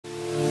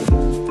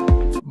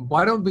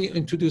why don't we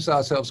introduce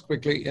ourselves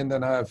quickly and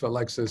then I have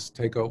Alexis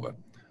take over.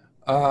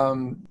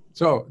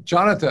 So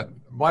Jonathan,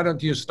 why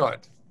don't you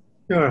start?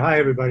 Sure. Hi,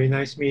 everybody.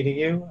 Nice meeting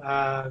you.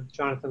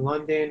 Jonathan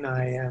London.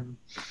 I am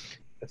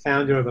the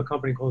founder of a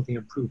company called the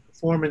Improved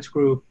Performance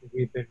Group.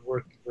 We've been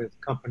working with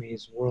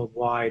companies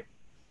worldwide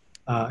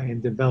in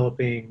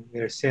developing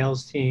their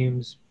sales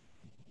teams,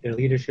 their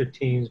leadership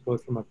teams,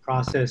 both from a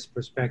process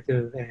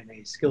perspective and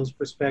a skills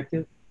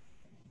perspective.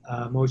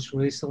 Most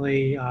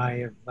recently,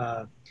 I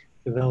have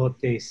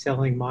developed a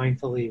Selling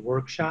Mindfully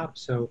workshop.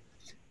 So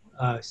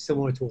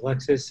similar to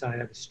Alexis, I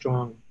have a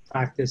strong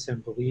practice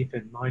and belief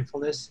in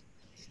mindfulness.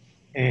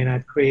 And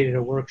I've created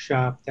a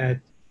workshop that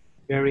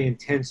very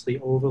intensely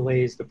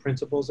overlays the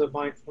principles of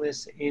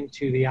mindfulness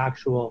into the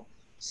actual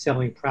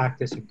selling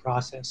practice and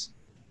process.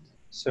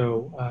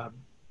 So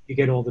you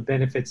get all the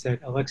benefits that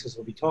Alexis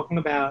will be talking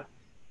about,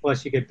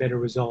 plus you get better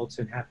results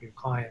and happier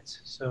clients.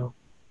 So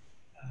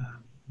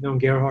known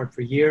Gerhard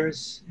for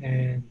years,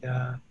 and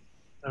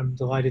I'm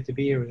delighted to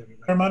be here with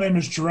everybody. My name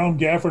is Jerome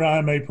Gafford.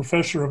 I'm a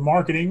professor of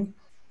marketing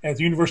at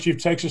the University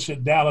of Texas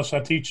at Dallas.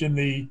 I teach in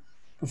the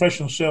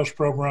professional sales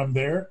program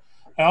there.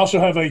 I also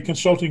have a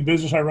consulting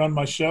business I run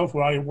myself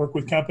where I work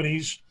with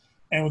companies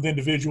and with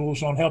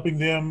individuals on helping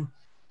them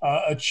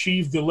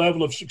achieve the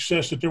level of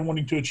success that they're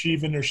wanting to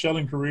achieve in their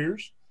selling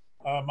careers.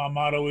 My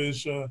motto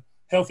is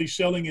healthy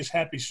selling is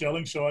happy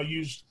selling. So I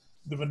use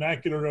the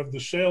vernacular of the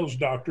sales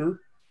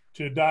doctor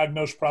to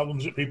diagnose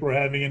problems that people are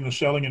having in the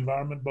selling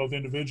environment, both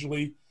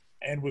individually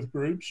and with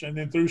groups. And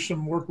then through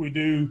some work we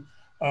do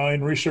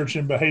in research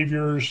and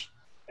behaviors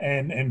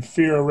and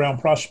fear around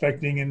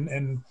prospecting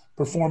and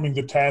performing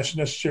the tasks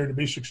necessary to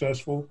be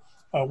successful,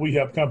 we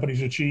help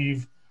companies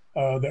achieve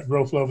that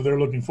growth level they're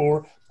looking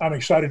for. I'm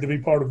excited to be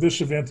part of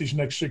this event these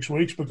next 6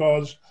 weeks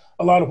because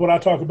a lot of what I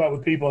talk about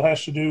with people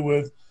has to do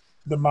with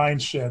the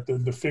mindset,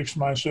 the fixed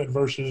mindset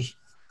versus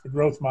the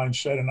growth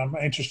mindset. And I'm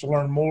anxious to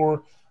learn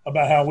more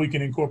about how we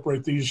can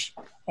incorporate this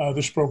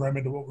program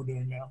into what we're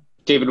doing now.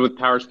 David with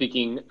Power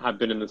Speaking. I've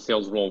been in the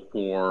sales role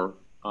for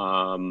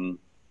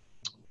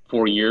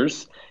 4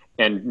 years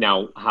and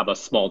now have a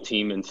small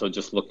team. And so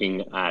just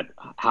looking at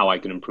how I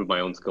can improve my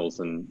own skills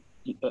and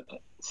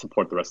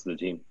support the rest of the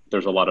team.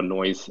 There's a lot of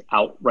noise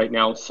out right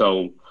now.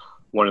 So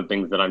one of the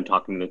things that I'm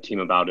talking to the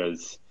team about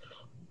is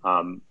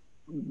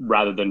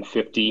rather than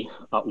 50,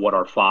 what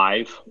are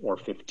 5 or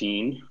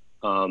 15?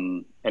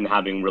 And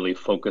having really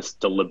focused,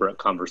 deliberate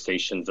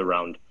conversations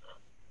around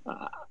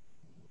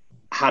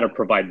how to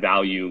provide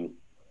value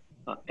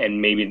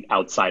and maybe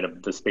outside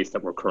of the space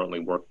that we're currently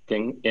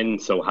working in.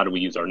 So how do we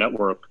use our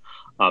network?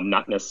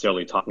 Not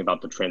necessarily talking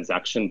about the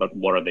transaction, but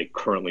what are they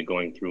currently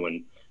going through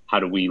and how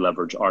do we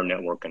leverage our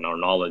network and our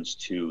knowledge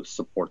to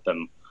support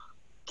them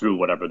through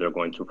whatever they're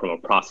going through from a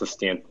process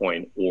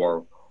standpoint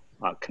or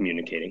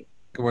communicating.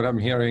 What I'm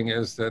hearing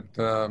is that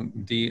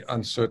the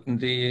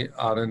uncertainty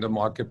out in the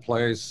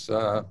marketplace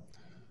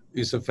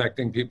is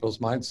affecting people's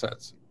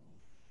mindsets.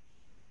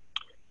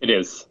 It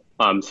is.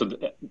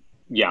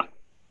 Yeah.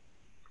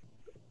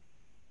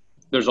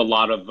 There's a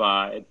lot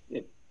of,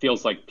 it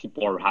feels like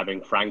people are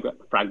having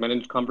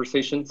fragmented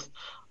conversations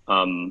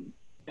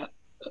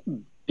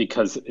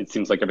because it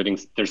seems like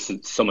there's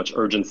so much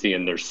urgency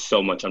and there's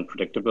so much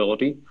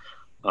unpredictability.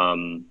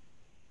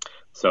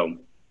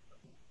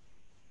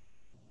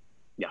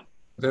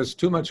 There's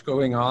too much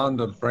going on.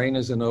 The brain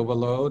is in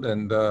overload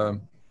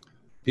and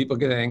people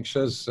get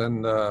anxious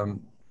and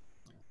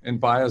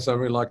buyers are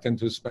reluctant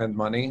to spend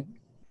money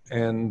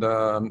and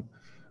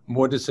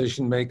more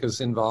decision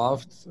makers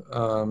involved.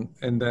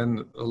 And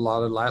then a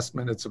lot of last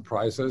minute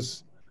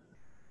surprises.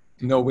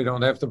 No, we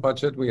don't have the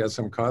budget. We had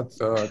some cuts.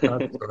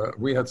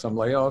 We had some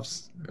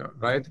layoffs,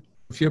 right?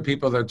 A few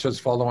people that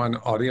just follow on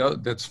audio,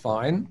 that's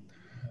fine.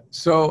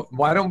 So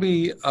why don't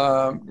we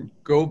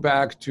go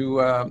back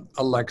to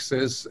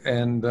Alexis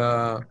and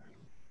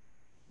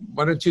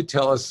why don't you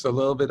tell us a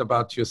little bit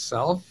about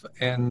yourself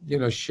and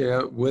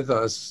share with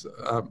us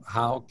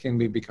how can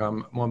we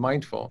become more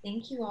mindful?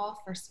 Thank you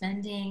all for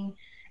spending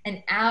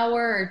an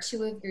hour or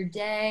two of your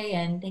day,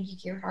 and thank you,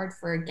 Gerhard,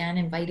 for again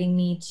inviting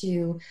me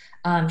to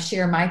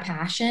share my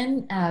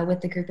passion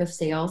with the group of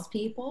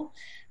salespeople.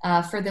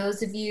 For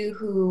those of you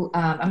who,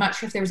 I'm not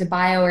sure if there was a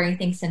bio or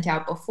anything sent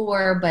out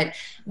before, but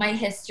my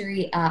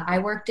history, I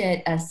worked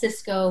at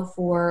Cisco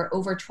for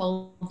over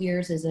 12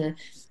 years as a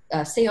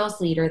sales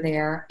leader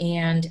there,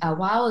 and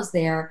while I was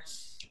there,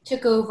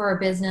 took over a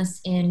business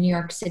in New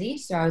York City.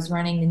 So I was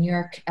running the New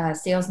York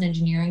sales and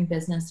engineering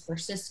business for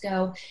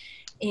Cisco,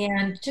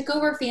 and took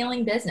over a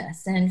failing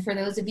business. And for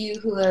those of you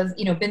who have,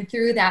 been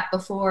through that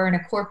before in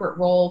a corporate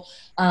role,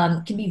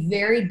 can be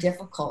very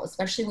difficult,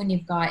 especially when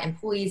you've got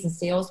employees and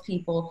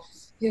salespeople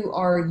who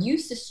are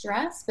used to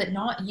stress, but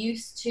not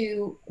used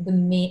to the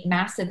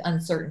massive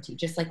uncertainty,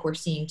 just like we're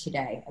seeing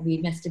today. We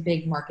missed a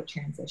big market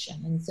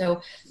transition. And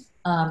so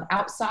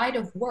outside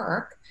of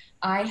work,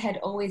 I had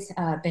always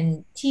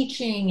been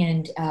teaching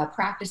and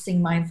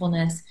practicing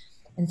mindfulness.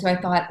 And so I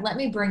thought, let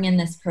me bring in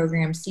this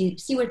program, see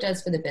what it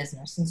does for the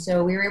business. And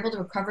so we were able to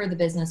recover the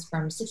business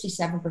from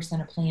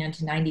 67% of plan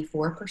to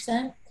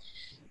 94%.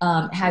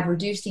 had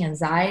reduced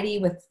anxiety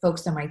with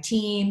folks on my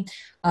team,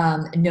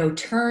 no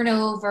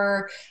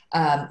turnover,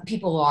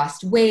 people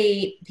lost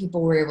weight,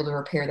 people were able to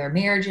repair their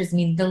marriages. I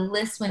mean, the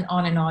list went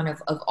on and on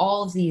of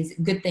all of these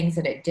good things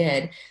that it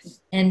did.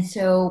 And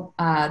so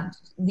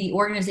the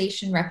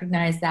organization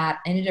recognized that,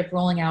 ended up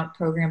rolling out a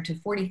program to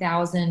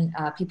 40,000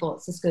 people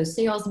at Cisco's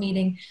sales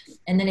meeting,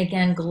 and then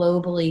again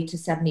globally to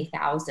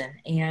 70,000.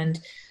 And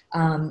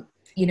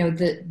you know,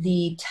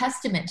 the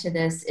testament to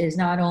this is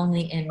not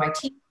only in my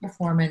team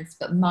performance,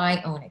 but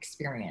my own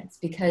experience,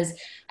 because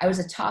I was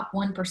a top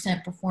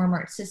 1%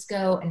 performer at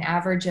Cisco, an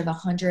average of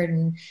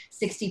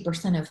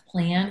 160% of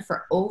plan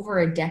for over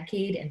a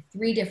decade in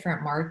 3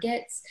 different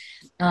markets,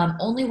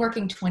 only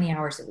working 20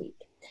 hours a week.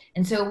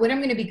 And so what I'm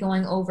going to be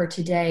going over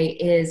today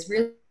is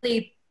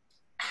really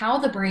how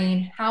the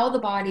brain, how the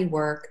body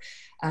work,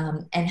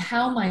 and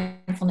how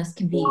mindfulness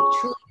can be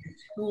truly a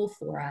tool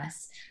for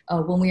us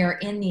when we are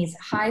in these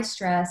high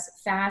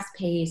stress, fast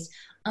paced,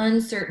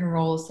 uncertain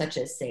roles such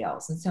as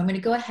sales. And so I'm going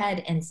to go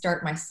ahead and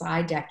start my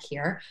slide deck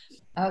here.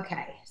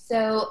 Okay,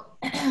 so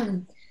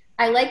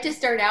I like to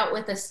start out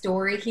with a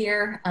story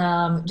here,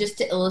 just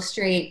to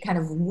illustrate kind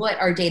of what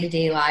our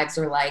day-to-day lives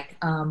are like.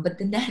 But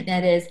the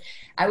net is,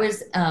 I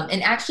was,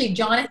 and actually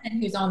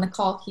Jonathan, who's on the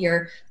call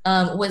here,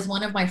 was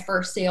one of my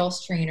first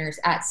sales trainers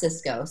at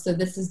Cisco. So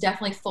this is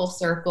definitely full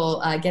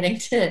circle, getting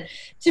to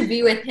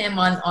be with him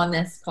on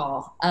this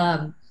call.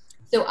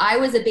 So I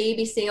was a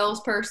baby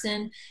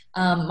salesperson,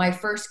 my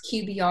first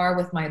QBR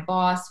with my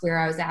boss, where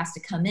I was asked to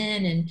come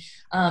in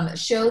and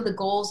show the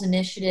goals,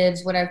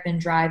 initiatives, what I've been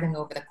driving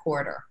over the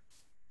quarter.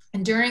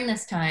 And during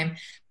this time,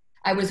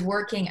 I was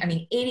working,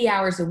 80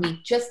 hours a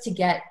week just to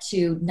get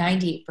to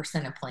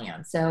 98% of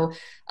plan. So,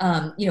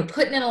 you know,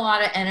 putting in a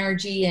lot of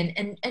energy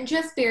and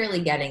just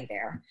barely getting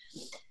there.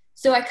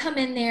 So I come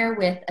in there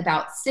with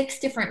about 6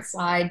 different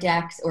slide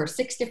decks, or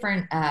 6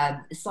 different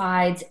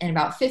slides, and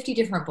about 50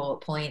 different bullet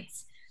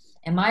points.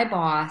 And my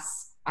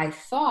boss, I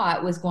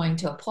thought, was going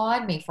to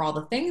applaud me for all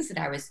the things that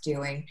I was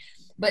doing.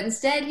 But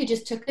instead, he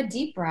just took a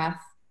deep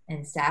breath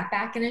and sat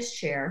back in his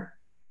chair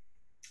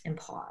and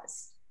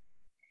paused.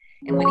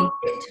 And when he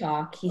did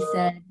talk, he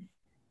said,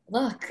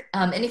 look,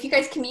 and if you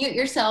guys can mute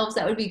yourselves,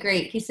 that would be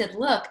great. He said,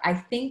 look, I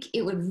think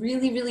it would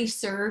really, really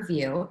serve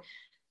you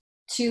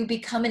to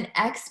become an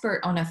expert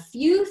on a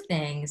few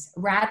things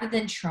rather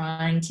than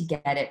trying to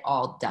get it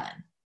all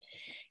done.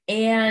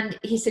 And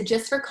he said,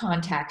 just for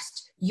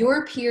context,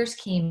 your peers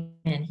came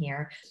in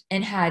here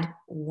and had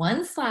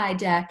 1 slide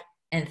deck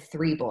and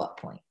 3 bullet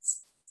points.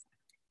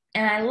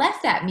 And I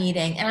left that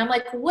meeting and I'm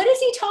like, what is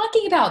he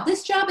talking about?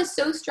 This job is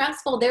so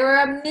stressful. There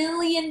are a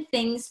million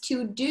things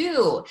to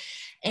do.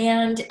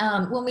 And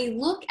when we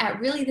look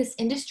at really this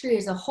industry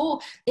as a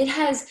whole, it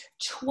has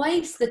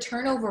twice the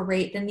turnover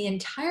rate than the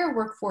entire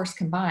workforce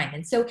combined.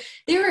 And so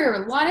there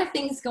are a lot of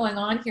things going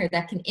on here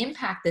that can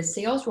impact the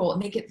sales role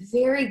and make it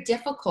very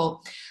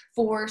difficult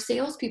for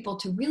salespeople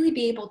to really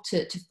be able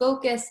to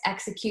focus,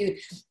 execute,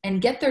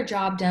 and get their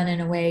job done in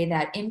a way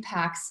that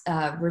impacts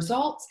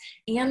results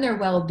and their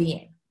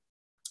well-being.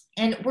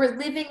 And we're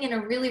living in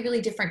a really,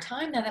 really different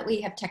time now that we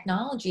have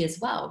technology as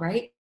well,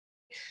 right?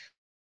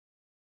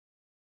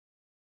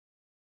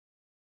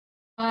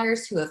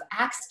 Who have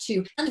access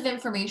to tons of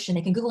information.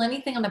 They can Google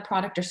anything on the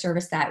product or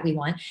service that we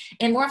want.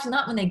 And more often than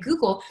not, when they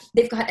Google,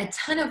 they've got a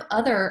ton of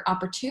other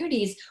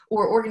opportunities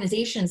or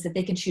organizations that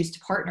they can choose to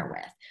partner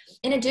with.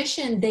 In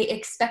addition, they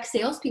expect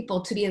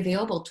salespeople to be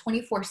available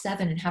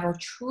 24/7 and have a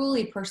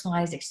truly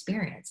personalized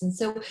experience. And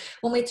so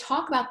when we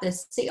talk about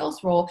this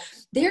sales role,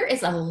 there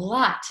is a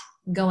lot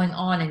going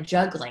on and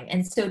juggling.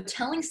 And so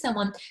telling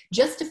someone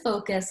just to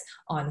focus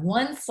on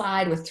 1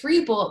 slide with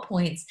 3 bullet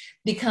points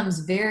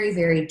becomes very,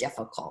 very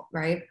difficult,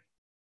 right?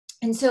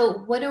 And so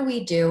what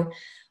do?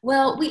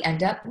 Well, we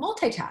end up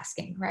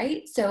multitasking,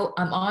 right? So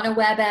I'm on a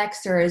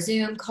WebEx or a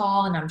Zoom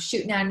call and I'm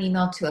shooting out an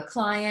email to a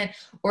client,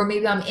 or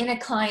maybe I'm in a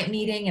client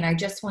meeting and I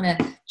just want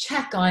to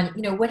check on,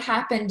 you know, what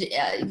happened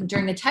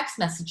during the text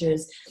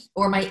messages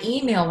or my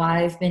email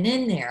while I've been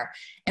in there.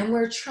 And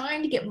we're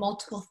trying to get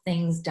multiple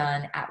things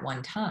done at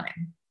one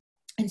time.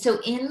 And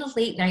so in the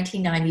late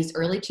 1990s,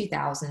 early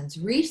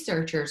 2000s,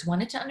 researchers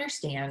wanted to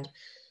understand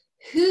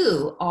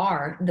who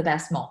are the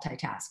best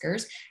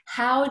multitaskers,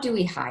 how do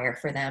we hire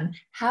for them,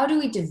 how do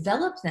we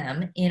develop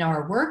them in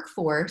our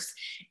workforce,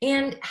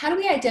 and how do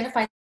we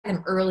identify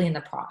them early in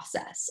the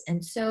process.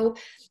 And so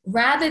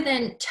rather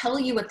than tell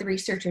you what the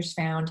researchers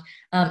found,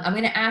 I'm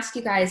going to ask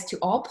you guys to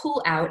all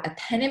pull out a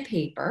pen and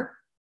paper,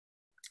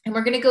 and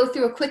we're going to go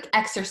through a quick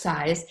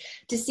exercise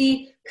to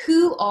see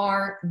who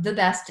are the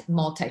best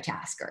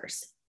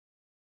multitaskers.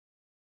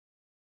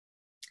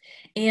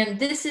 And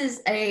this is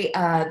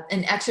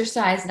an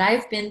exercise that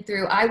I've been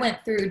through. I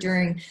went through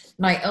during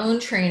my own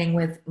training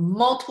with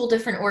multiple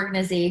different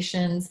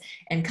organizations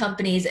and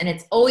companies, and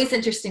it's always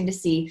interesting to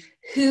see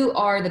who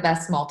are the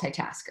best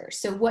multitaskers.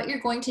 So what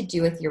you're going to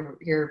do with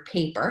your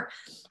paper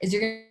is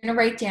you're going to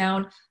write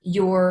down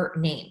your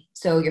name.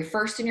 So your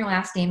first and your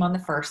last name on the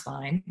first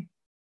line.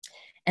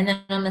 And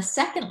then on the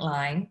second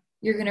line,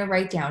 you're going to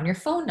write down your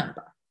phone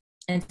number.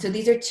 And so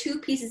these are two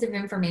pieces of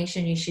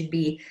information you should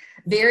be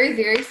very,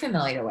 very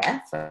familiar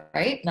with,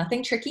 right?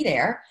 Nothing tricky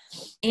there.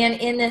 And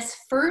in this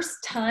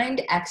first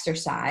timed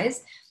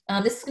exercise,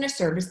 this is going to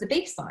serve as the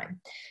baseline.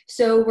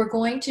 So we're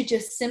going to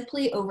just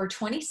simply over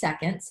 20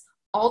 seconds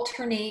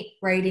alternate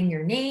writing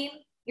your name,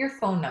 your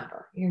phone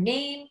number, your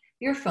name,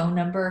 your phone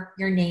number,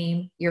 your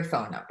name, your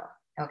phone number.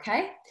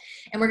 Okay?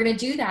 And we're going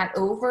to do that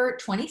over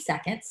 20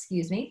 seconds.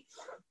 Excuse me.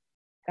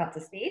 Got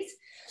the space.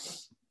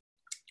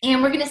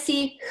 And we're going to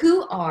see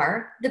who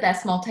are the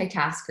best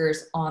multitaskers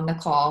on the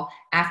call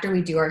after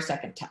we do our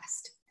second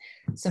test.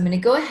 So I'm going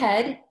to go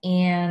ahead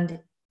and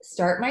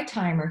start my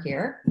timer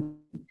here.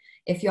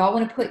 If y'all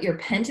want to put your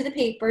pen to the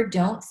paper,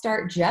 don't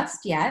start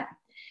just yet.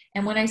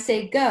 And when I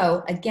say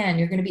go, again,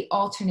 you're going to be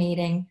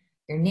alternating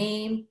your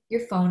name,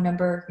 your phone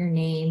number, your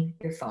name,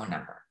 your phone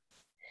number.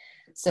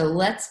 So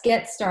let's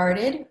get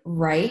started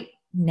right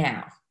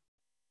now.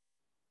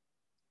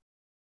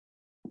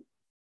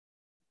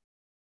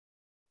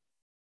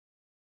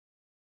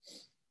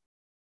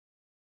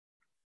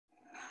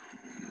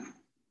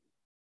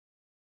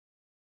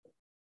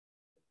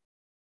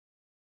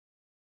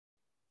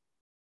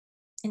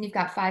 And you've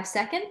got 5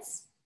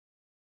 seconds.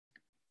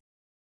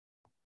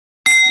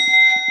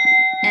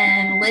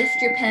 And lift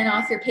your pen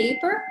off your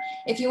paper.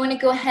 If you want to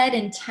go ahead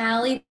and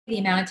tally the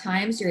amount of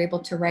times you're able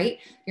to write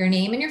your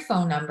name and your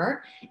phone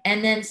number,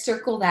 and then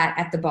circle that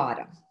at the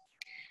bottom.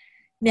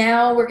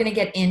 Now we're going to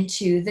get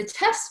into the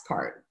test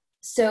part.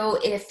 So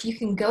if you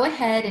can go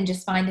ahead and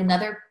just find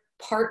another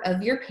part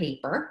of your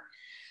paper,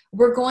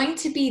 we're going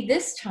to be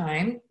this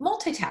time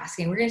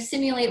multitasking. We're going to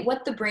simulate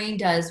what the brain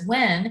does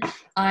when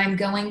I'm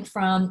going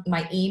from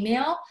my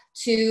email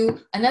to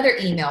another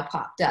email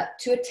popped up,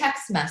 to a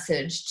text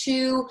message,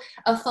 to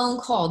a phone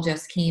call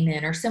just came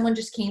in, or someone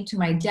just came to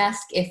my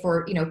desk if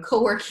we're,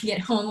 co-working at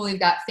home and we've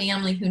got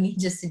family who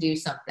needs us to do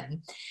something.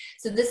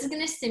 So this is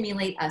going to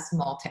simulate us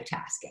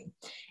multitasking.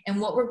 And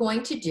what we're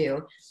going to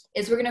do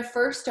is we're going to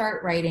first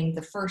start writing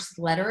the first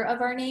letter of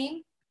our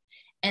name,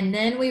 and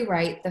then we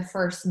write the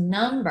first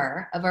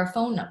number of our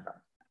phone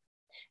number.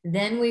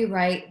 Then we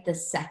write the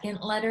second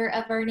letter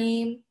of our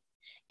name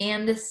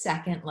and the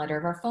second letter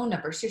of our phone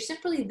number. So you're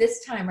simply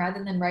this time,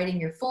 rather than writing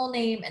your full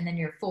name and then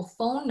your full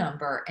phone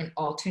number and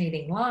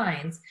alternating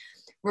lines,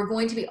 we're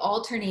going to be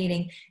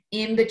alternating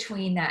in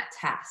between that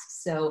task.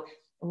 So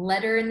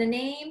letter in the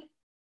name,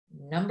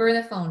 number in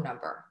the phone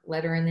number,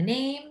 letter in the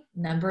name,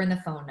 number in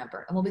the phone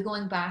number. And we'll be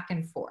going back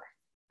and forth,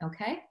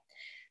 okay?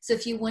 So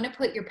if you want to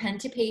put your pen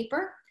to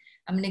paper,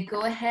 I'm going to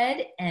go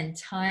ahead and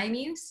time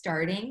you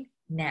starting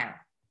now.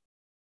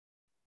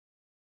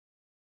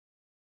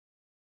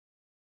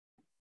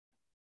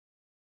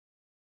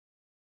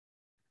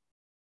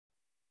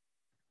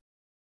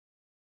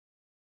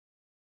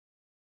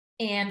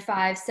 And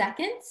 5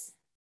 seconds.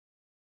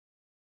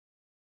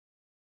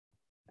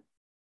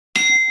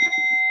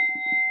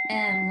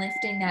 And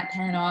lifting that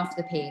pen off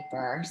the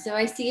paper. So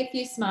I see a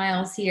few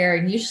smiles here,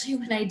 and usually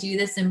when I do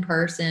this in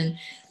person,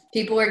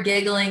 people are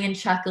giggling and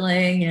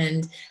chuckling,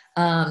 and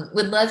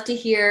would love to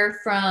hear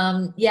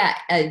from,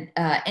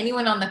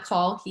 anyone on the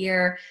call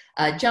here.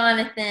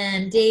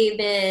 Jonathan,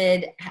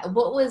 David,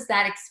 what was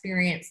that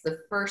experience the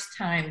first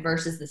time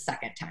versus the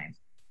second time?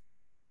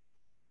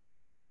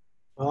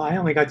 Well, I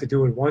only got to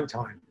do it one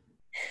time.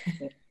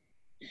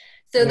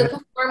 So the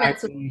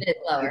performance was a bit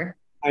lower.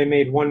 I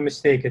made one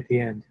mistake at the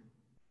end.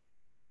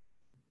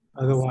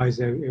 Otherwise,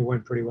 it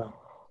went pretty well.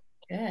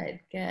 Good,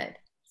 good.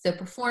 So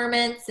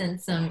performance and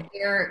some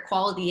air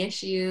quality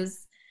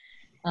issues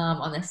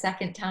on the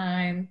second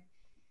time.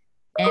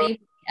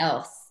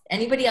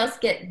 Anybody else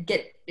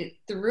get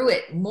through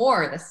it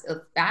more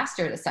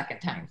faster the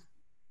second time?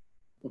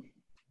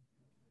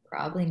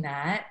 Probably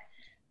not.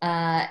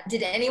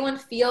 Did anyone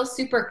feel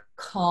super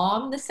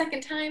calm the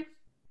second time?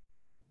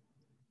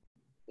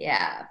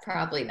 Yeah,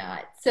 probably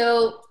not.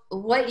 So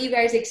what you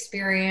guys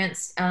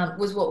experienced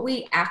was what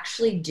we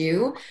actually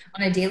do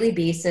on a daily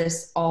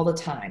basis all the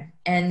time.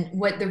 And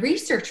what the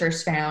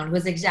researchers found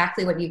was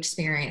exactly what you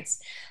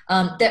experienced,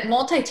 that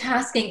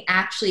multitasking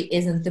actually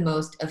isn't the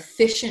most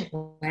efficient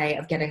way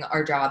of getting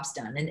our jobs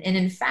done. And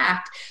in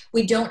fact,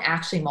 we don't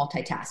actually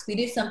multitask. We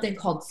do something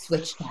called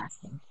switch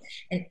tasking.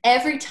 And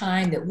every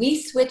time that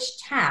we switch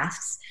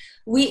tasks,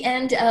 we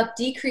end up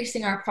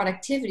decreasing our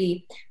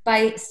productivity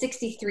by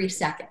 63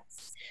 seconds.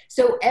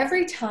 So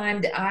every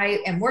time that I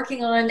am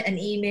working on an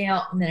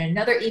email and then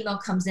another email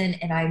comes in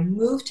and I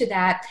move to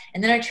that,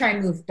 and then I try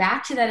and move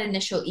back to that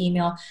initial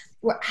email,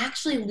 we're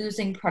actually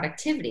losing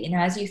productivity. And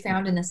as you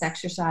found in this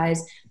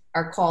exercise,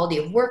 our quality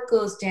of work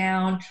goes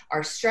down,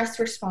 our stress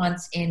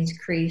response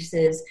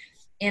increases.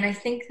 And I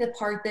think the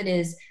part that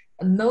is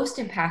most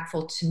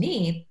impactful to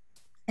me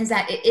is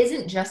that it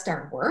isn't just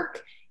our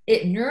work,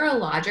 it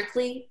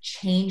neurologically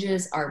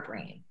changes our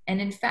brain. And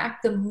in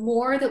fact, the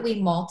more that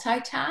we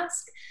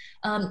multitask,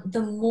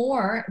 the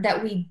more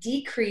that we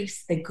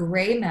decrease the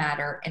gray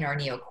matter in our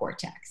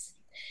neocortex.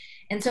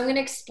 And so I'm going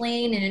to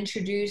explain and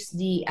introduce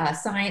the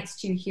science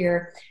to you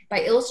here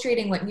by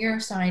illustrating what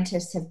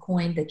neuroscientists have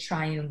coined the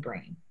triune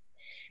brain.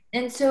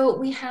 And so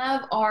we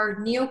have our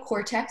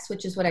neocortex,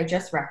 which is what I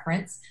just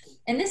referenced.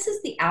 And this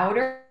is the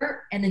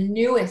outer and the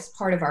newest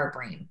part of our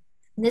brain.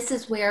 This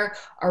is where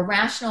our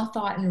rational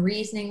thought and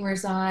reasoning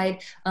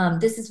reside.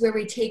 This is where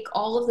we take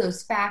all of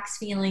those facts,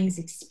 feelings,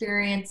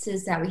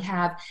 experiences that we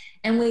have,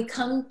 and we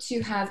come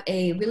to have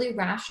a really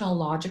rational,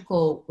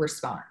 logical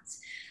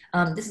response.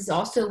 This is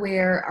also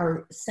where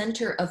our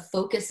center of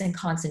focus and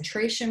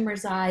concentration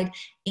reside,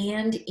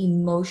 and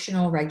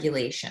emotional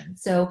regulation.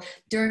 So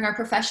during our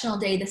professional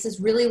day, this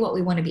is really what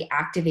we want to be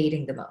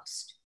activating the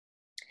most.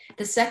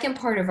 The second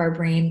part of our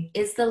brain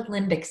is the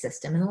limbic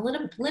system. And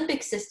the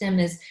limbic system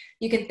is,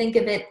 you can think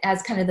of it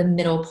as kind of the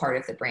middle part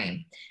of the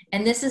brain.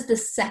 And this is the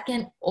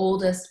second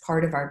oldest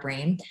part of our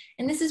brain.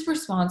 And this is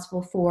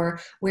responsible for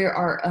where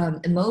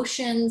our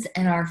emotions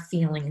and our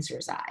feelings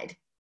reside.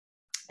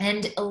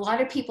 And a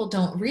lot of people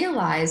don't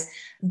realize,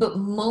 but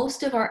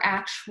most of our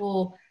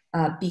actual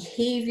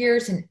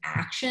behaviors and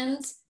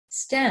actions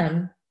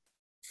stem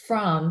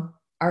from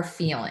our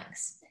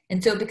feelings.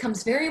 And so it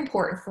becomes very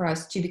important for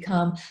us to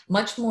become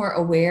much more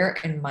aware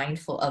and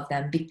mindful of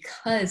them,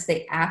 because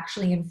they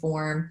actually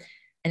inform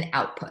an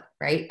output,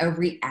 right? A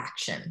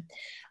reaction.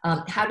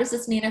 How does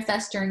this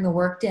manifest during the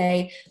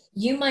workday?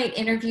 You might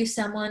interview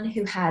someone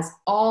who has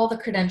all the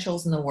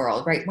credentials in the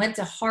world, right? Went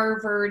to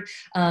Harvard,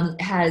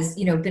 has,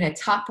 been a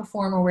top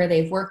performer where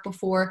they've worked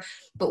before.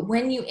 But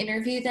when you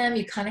interview them,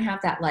 you kind of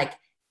have that like,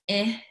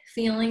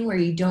 feeling where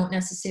you don't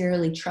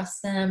necessarily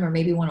trust them or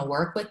maybe want to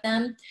work with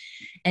them,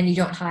 and you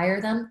don't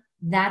hire them.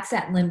 That's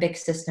that limbic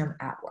system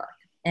at work.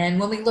 And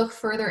when we look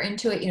further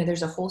into it,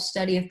 there's a whole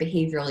study of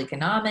behavioral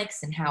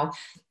economics and how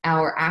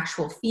our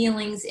actual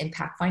feelings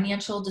impact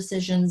financial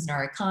decisions and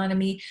our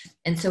economy.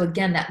 And so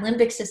again, that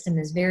limbic system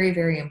is very,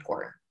 very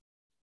important.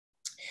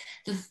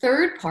 The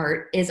third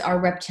part is our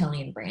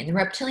reptilian brain. The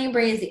reptilian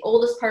brain is the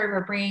oldest part of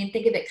our brain.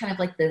 Think of it kind of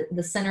like the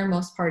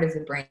centermost part of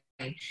the brain.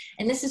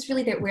 And this is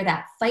really where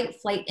that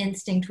fight-flight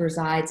instinct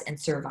resides and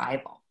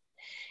survival.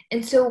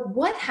 And so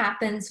what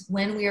happens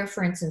when we are,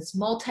 for instance,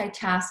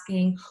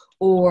 multitasking,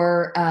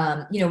 or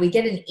we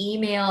get an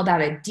email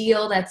about a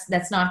deal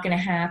that's not going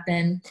to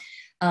happen?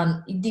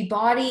 The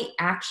body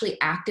actually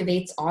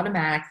activates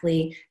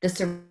automatically the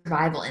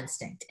survival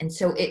instinct. And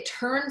so it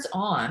turns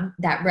on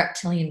that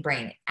reptilian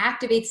brain. It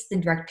activates the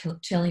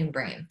reptilian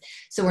brain.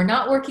 So we're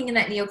not working in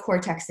that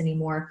neocortex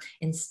anymore.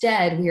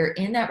 Instead, we are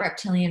in that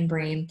reptilian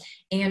brain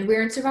and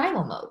we're in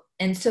survival mode.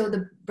 And so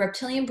the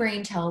reptilian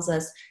brain tells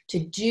us to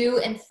do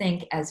and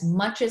think as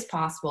much as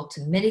possible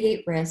to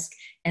mitigate risk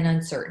and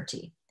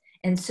uncertainty.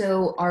 And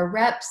so our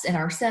reps and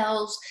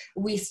ourselves,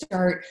 we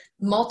start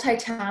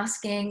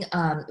multitasking,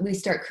 we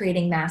start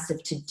creating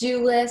massive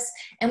to-do lists,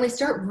 and we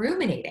start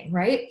ruminating,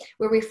 right?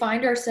 Where we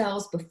find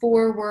ourselves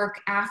before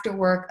work, after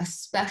work,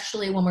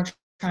 especially when we're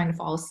trying to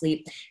fall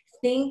asleep,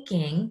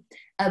 thinking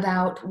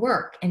about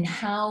work and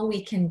how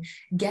we can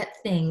get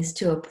things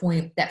to a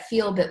point that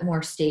feel a bit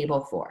more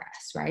stable for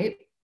us, right?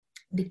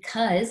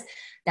 Because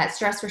that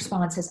stress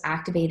response has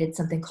activated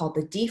something called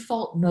the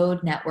default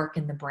mode network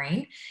in the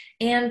brain.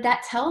 And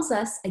that tells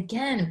us,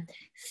 again,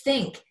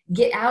 think,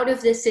 get out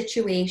of this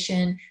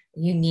situation,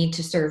 you need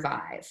to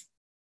survive.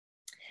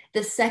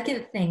 The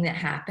second thing that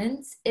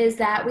happens is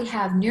that we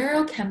have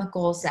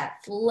neurochemicals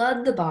that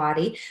flood the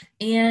body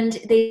and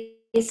they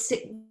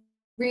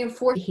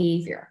reinforce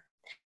behavior.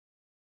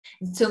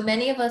 So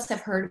many of us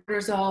have heard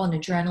cortisol and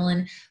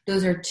adrenaline.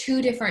 Those are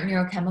two different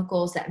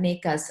neurochemicals that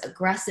make us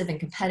aggressive and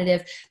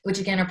competitive, which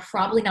again are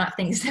probably not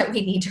things that we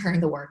need during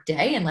the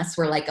workday unless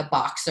we're like a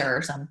boxer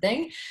or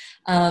something.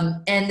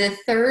 And the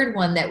third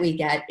one that we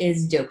get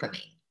is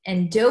dopamine.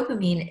 And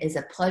dopamine is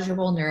a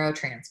pleasurable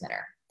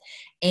neurotransmitter.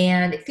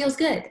 And it feels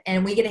good.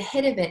 And we get a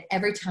hit of it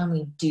every time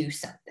we do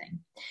something.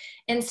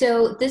 And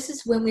so this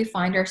is when we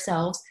find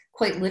ourselves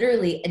quite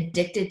literally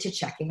addicted to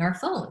checking our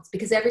phones,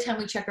 because every time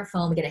we check our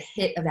phone, we get a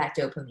hit of that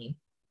dopamine.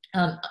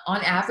 On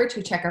average,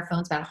 we check our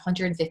phones about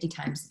 150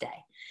 times a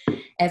day.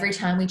 Every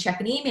time we check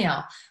an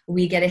email,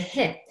 we get a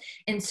hit.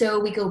 And so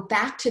we go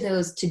back to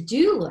those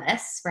to-do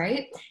lists,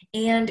 right?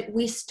 And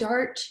we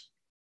start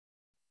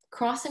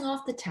crossing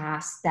off the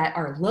tasks that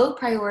are low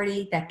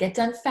priority, that get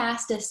done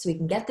fastest so we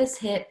can get this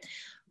hit,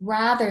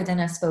 rather than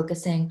us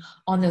focusing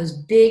on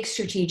those big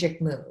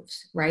strategic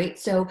moves, right?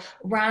 So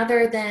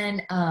rather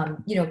than,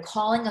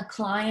 calling a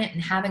client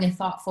and having a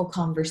thoughtful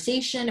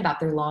conversation about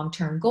their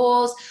long-term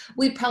goals,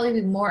 we'd probably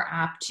be more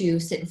apt to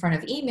sit in front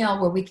of email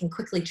where we can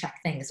quickly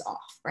check things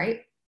off,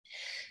 right?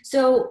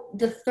 So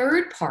the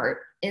third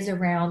part is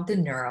around the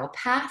neural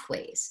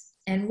pathways.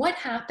 And what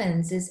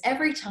happens is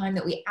every time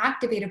that we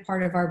activate a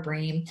part of our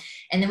brain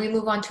and then we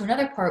move on to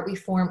another part, we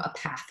form a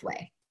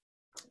pathway.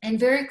 And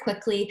very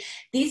quickly,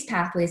 these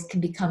pathways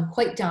can become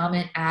quite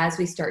dominant as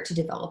we start to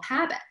develop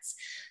habits.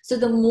 So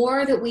the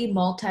more that we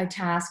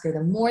multitask, or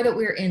the more that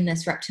we're in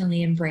this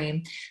reptilian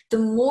brain, the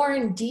more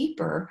and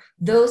deeper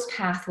those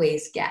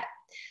pathways get.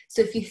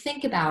 So if you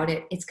think about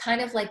it, it's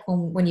kind of like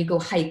when you go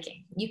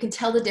hiking, you can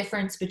tell the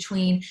difference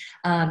between,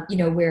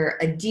 where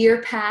a deer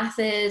path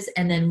is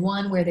and then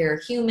one where there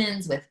are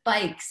humans with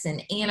bikes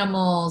and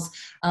animals,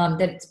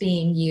 that it's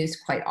being used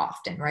quite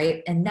often,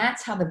 right? And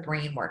that's how the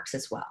brain works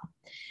as well.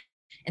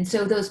 And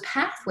so those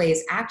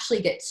pathways actually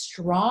get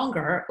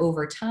stronger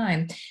over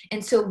time.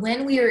 And so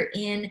when we are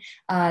in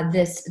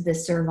this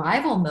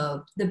survival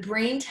mode, the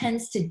brain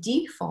tends to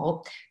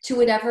default to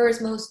whatever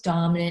is most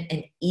dominant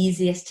and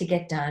easiest to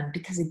get done,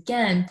 because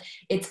again,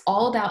 it's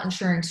all about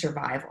ensuring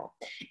survival.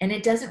 And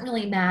it doesn't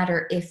really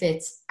matter if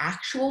it's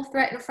actual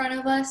threat in front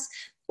of us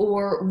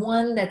or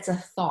one that's a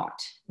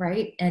thought,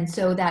 right? And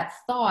so that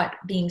thought,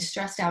 being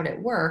stressed out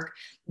at work,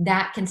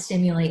 that can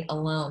stimulate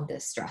alone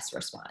this stress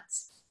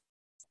response.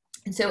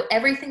 And so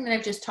everything that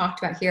I've just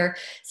talked about here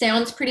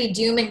sounds pretty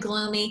doom and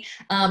gloomy,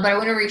 but I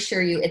want to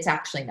reassure you it's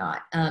actually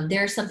not.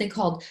 There's something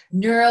called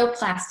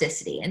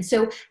neuroplasticity. And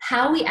so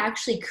how we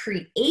actually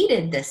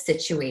created this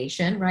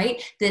situation,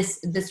 right? This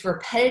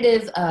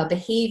repetitive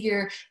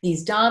behavior,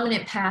 these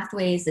dominant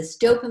pathways, this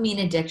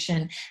dopamine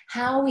addiction,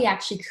 how we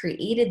actually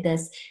created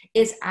this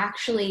is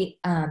actually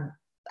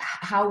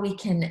how we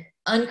can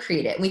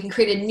uncreate it. We can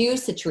create a new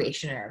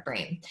situation in our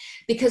brain,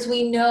 because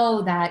we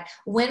know that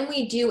when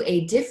we do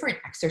a different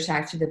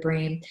exercise for the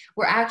brain,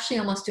 we're actually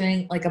almost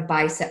doing like a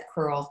bicep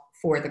curl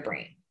for the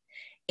brain.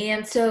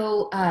 And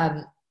so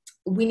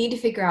we need to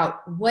figure out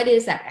what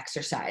is that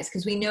exercise,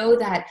 because we know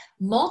that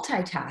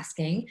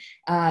multitasking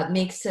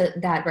makes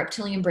that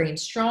reptilian brain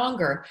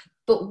stronger.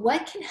 But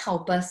what can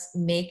help us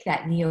make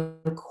that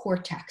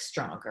neocortex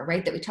stronger,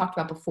 right? That we talked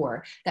about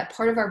before, that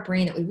part of our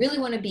brain that we really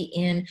want to be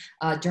in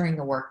during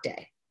the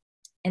workday.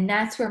 And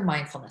that's where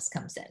mindfulness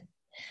comes in.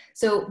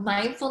 So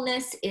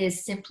mindfulness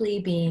is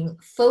simply being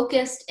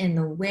focused and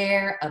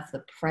aware of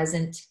the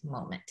present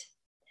moment.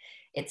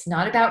 It's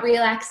not about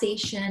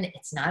relaxation.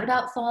 It's not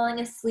about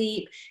falling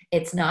asleep.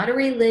 It's not a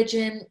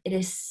religion. It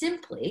is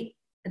simply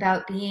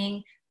about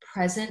being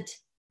present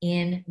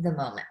in the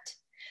moment.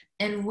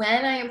 And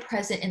when I am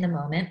present in the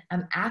moment,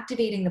 I'm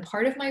activating the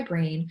part of my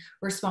brain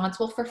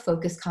responsible for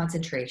focused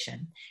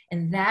concentration,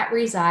 and that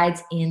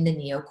resides in the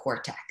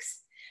neocortex.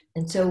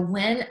 And so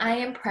when I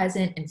am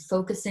present and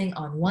focusing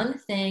on one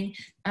thing,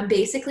 I'm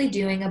basically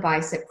doing a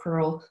bicep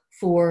curl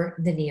for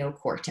the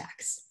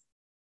neocortex.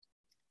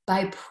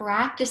 By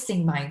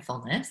practicing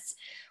mindfulness,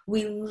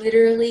 we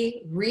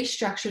literally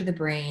restructure the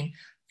brain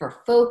for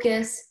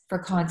focus, for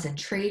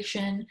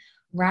concentration,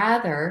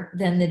 rather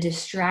than the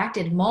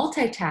distracted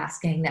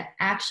multitasking that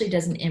actually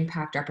doesn't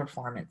impact our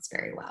performance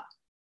very well.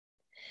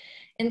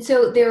 And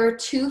so there are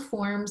two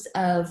forms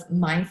of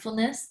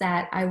mindfulness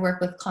that I work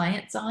with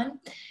clients on.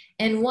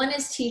 And one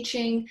is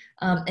teaching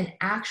an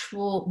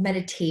actual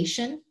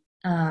meditation,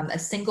 a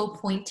single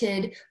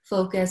pointed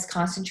focus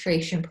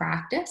concentration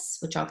practice,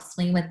 which I'll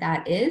explain what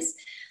that is.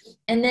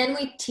 And then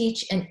we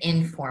teach an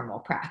informal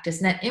practice.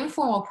 And that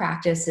informal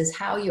practice is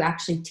how you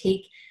actually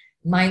take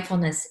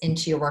mindfulness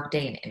into your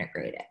workday and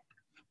integrate it.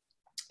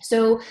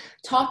 So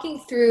talking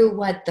through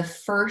what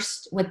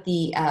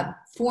the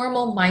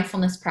formal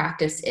mindfulness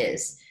practice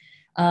is.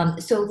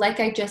 So like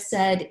I just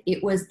said,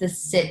 it was the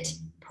sit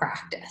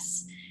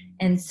practice.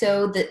 And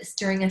so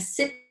during a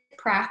sit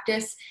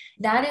practice,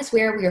 that is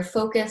where we are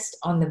focused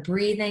on the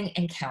breathing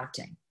and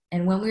counting.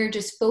 And when we're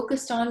just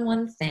focused on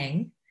one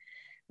thing,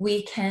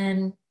 we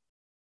can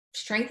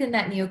strengthen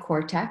that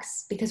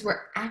neocortex because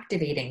we're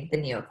activating the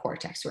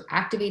neocortex. We're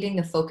activating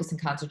the focus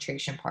and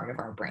concentration part of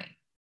our brain.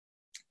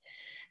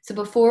 So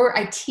before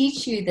I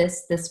teach you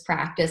this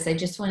practice, I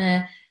just want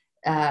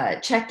to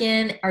check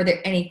in. Are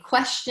there any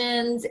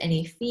questions,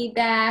 any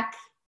feedback?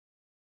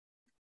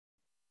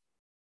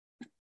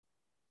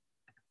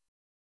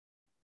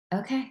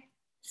 Okay,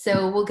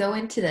 so we'll go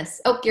into this.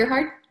 Oh,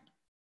 Gerhard?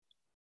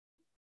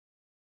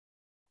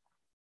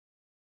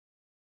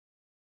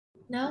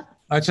 No?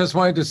 I just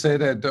wanted to say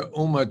that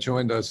Uma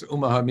joined us.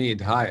 Uma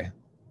Hamid, hi.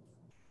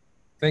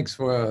 Thanks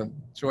for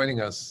joining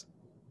us.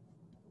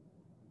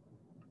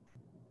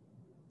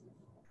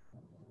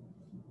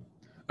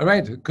 All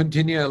right,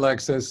 continue,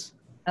 Alexis.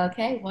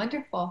 Okay,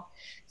 wonderful.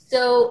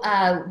 So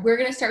we're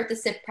going to start the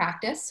sit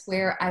practice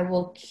where I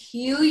will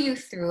cue you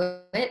through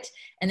it,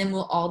 and then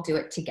we'll all do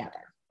it together.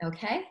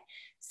 Okay?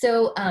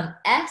 So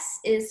S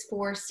is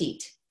for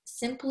seat.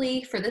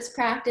 Simply for this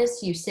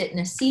practice, you sit in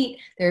a seat.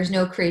 There's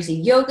no crazy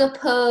yoga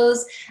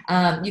pose.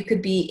 You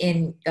could be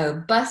in a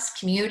bus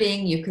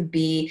commuting. You could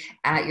be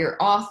at your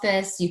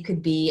office. You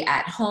could be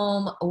at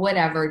home,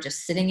 whatever,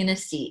 just sitting in a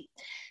seat.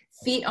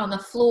 Feet on the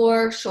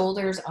floor,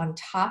 shoulders on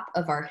top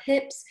of our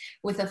hips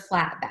with a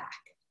flat back.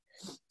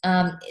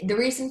 The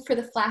reason for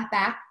the flat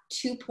back,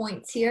 2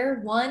 points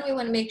here. One, we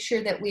want to make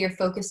sure that we are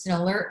focused and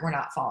alert. We're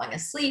not falling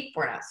asleep.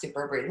 We're not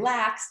super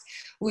relaxed.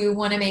 We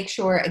want to make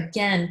sure,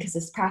 again, because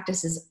this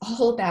practice is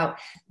all about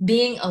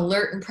being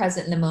alert and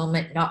present in the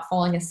moment, not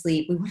falling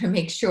asleep. We want to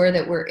make sure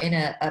that we're in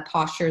a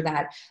posture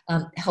that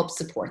helps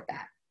support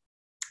that.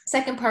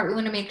 Second part, we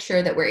want to make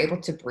sure that we're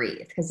able to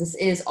breathe because this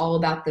is all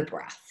about the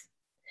breath.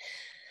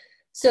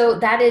 So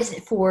that is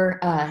for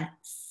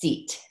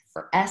seat.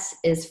 For S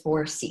is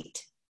for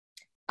seat.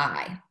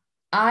 I.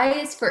 I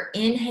is for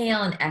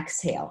inhale and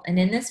exhale. And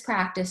in this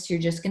practice, you're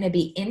just going to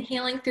be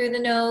inhaling through the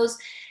nose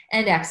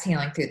and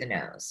exhaling through the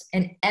nose.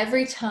 And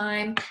every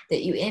time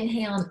that you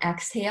inhale and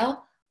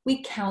exhale,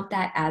 we count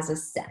that as a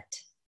set.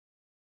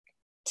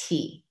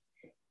 T.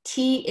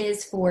 T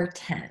is for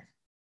 10.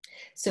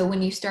 So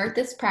when you start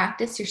this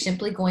practice, you're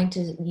simply going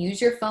to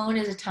use your phone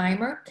as a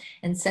timer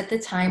and set the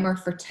timer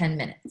for 10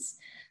 minutes.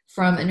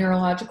 From a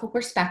neurological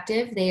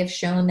perspective, they have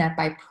shown that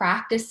by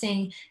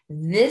practicing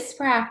this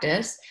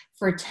practice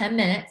for 10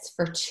 minutes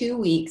for 2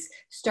 weeks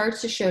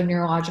starts to show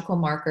neurological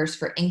markers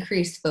for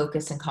increased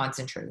focus and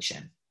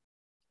concentration.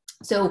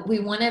 So we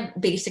want to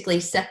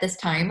basically set this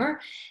timer,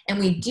 and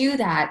we do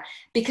that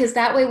because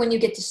that way when you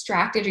get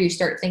distracted or you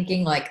start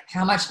thinking like,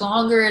 how much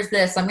longer is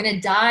this? I'm going to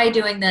die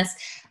doing this.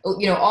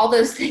 You know, all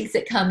those things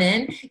that come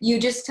in, you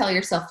just tell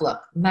yourself, look,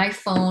 my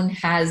phone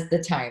has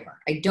the timer.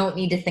 I don't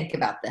need to think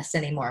about this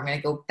anymore. I'm going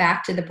to go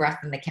back to the breath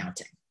and the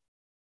counting.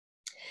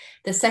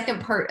 The second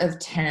part of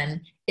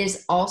 10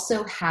 is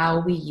also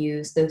how we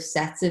use those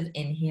sets of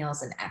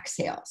inhales and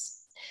exhales.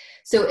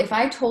 So if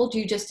I told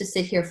you just to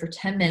sit here for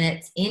 10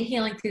 minutes,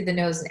 inhaling through the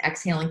nose and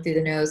exhaling through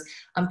the nose,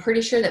 I'm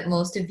pretty sure that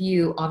most of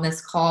you on this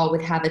call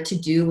would have a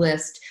to-do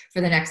list for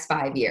the next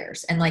 5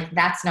 years. And like,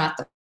 that's not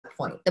the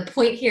point. The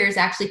point here is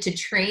actually to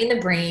train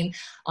the brain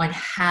on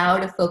how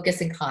to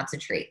focus and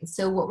concentrate. And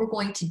so what we're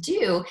going to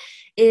do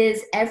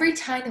is every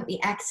time that we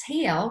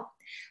exhale,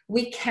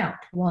 we count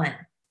 1.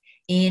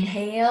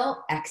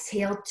 Inhale,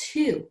 exhale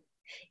 2.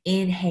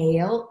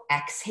 Inhale,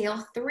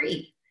 exhale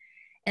 3.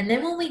 And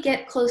then when we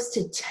get close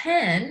to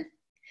 10,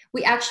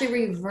 we actually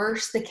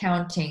reverse the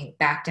counting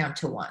back down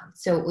to 1.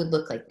 So it would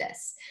look like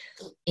this.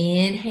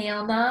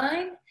 Inhale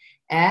 9,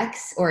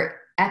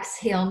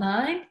 exhale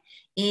 9,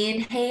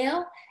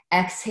 inhale,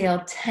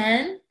 exhale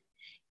 10,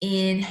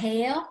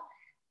 inhale,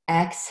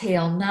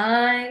 exhale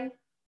 9,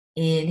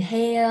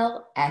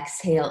 inhale,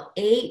 exhale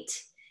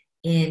 8,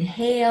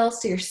 inhale.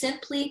 So you're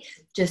simply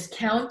just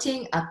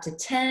counting up to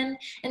 10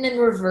 and then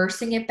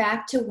reversing it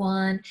back to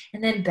 1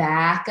 and then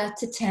back up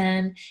to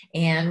 10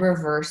 and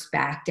reverse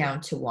back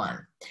down to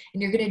 1.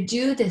 And you're going to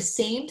do the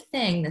same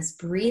thing, this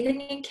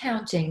breathing and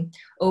counting,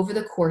 over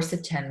the course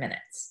of 10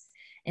 minutes.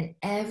 And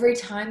every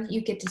time that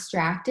you get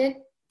distracted,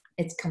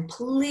 it's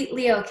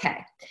completely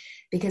okay.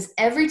 Because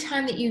every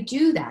time that you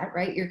do that,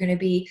 right, you're going to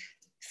be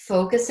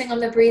focusing on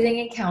the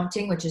breathing and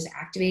counting, which is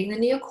activating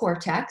the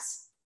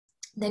neocortex.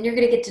 Then you're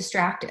going to get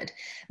distracted.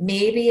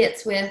 Maybe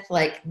it's with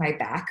like, my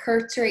back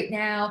hurts right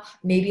now.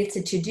 Maybe it's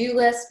a to-do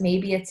list.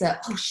 Maybe it's a,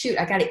 oh shoot,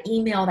 I got to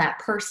email that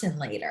person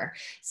later.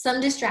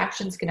 Some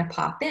distraction's going to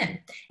pop in, and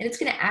it's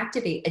going to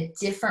activate a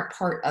different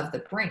part of the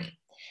brain.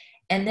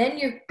 And then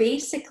you're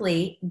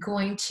basically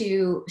going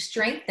to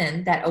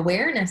strengthen that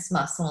awareness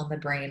muscle in the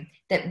brain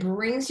that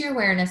brings your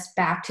awareness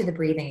back to the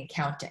breathing and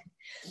counting.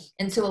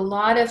 And so a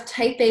lot of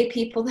type A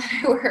people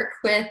that I work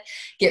with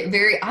get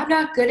very, I'm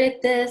not good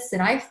at this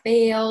and I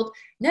failed.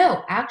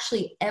 No,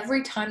 actually,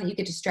 every time that you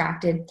get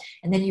distracted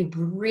and then you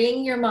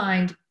bring your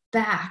mind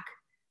back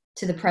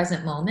to the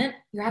present moment,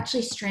 you're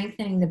actually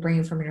strengthening the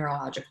brain from a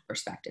neurological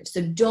perspective.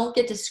 So don't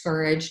get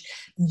discouraged.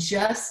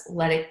 Just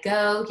let it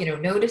go,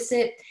 notice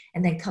it,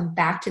 and then come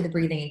back to the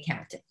breathing and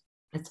counting.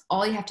 That's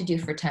all you have to do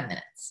for 10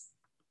 minutes.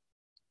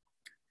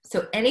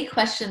 So any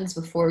questions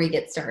before we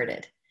get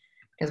started?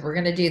 Because we're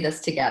going to do this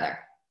together.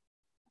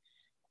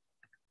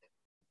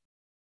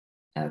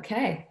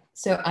 Okay,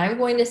 so I'm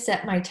going to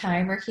set my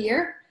timer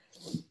here,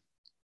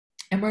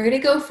 and we're going to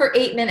go for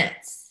 8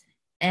 minutes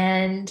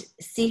and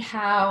see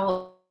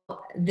how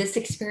this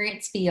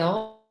experience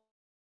feels.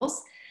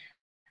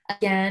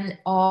 Again,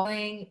 all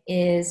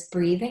is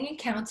breathing and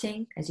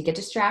counting. As you get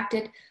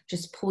distracted,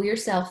 just pull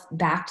yourself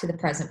back to the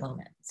present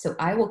moment. So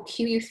I will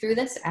cue you through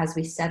this as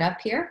we set up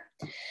here.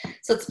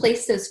 So let's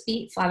place those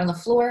feet flat on the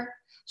floor,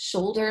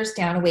 shoulders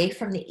down away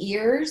from the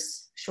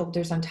ears,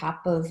 shoulders on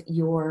top of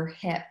your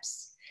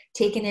hips.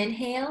 Take an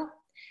inhale,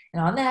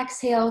 and on the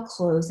exhale,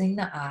 closing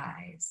the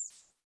eyes.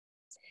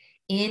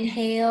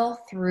 Inhale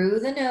through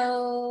the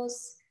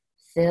nose,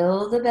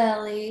 fill the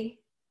belly,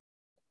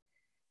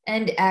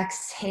 and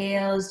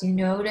exhale as you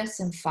notice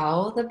and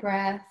follow the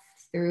breath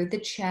through the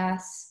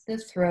chest, the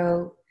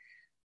throat,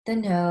 the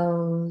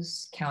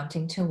nose,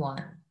 counting to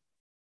 1.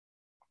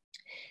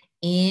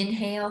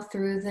 Inhale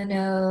through the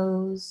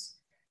nose,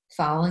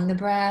 following the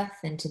breath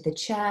into the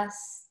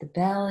chest, the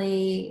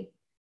belly,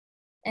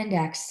 and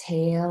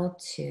exhale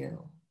 2.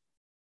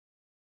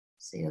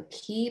 So you'll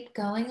keep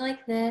going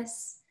like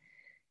this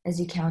as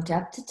you count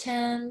up to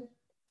 10,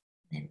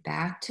 then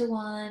back to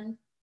 1.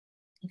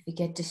 If you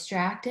get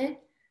distracted,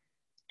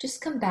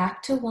 just come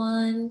back to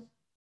 1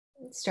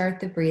 and start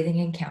the breathing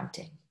and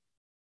counting.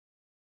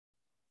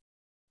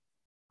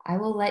 I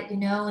will let you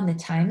know when the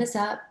time is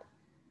up.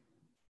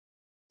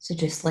 So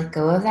just let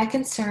go of that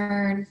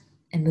concern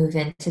and move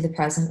into the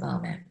present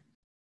moment.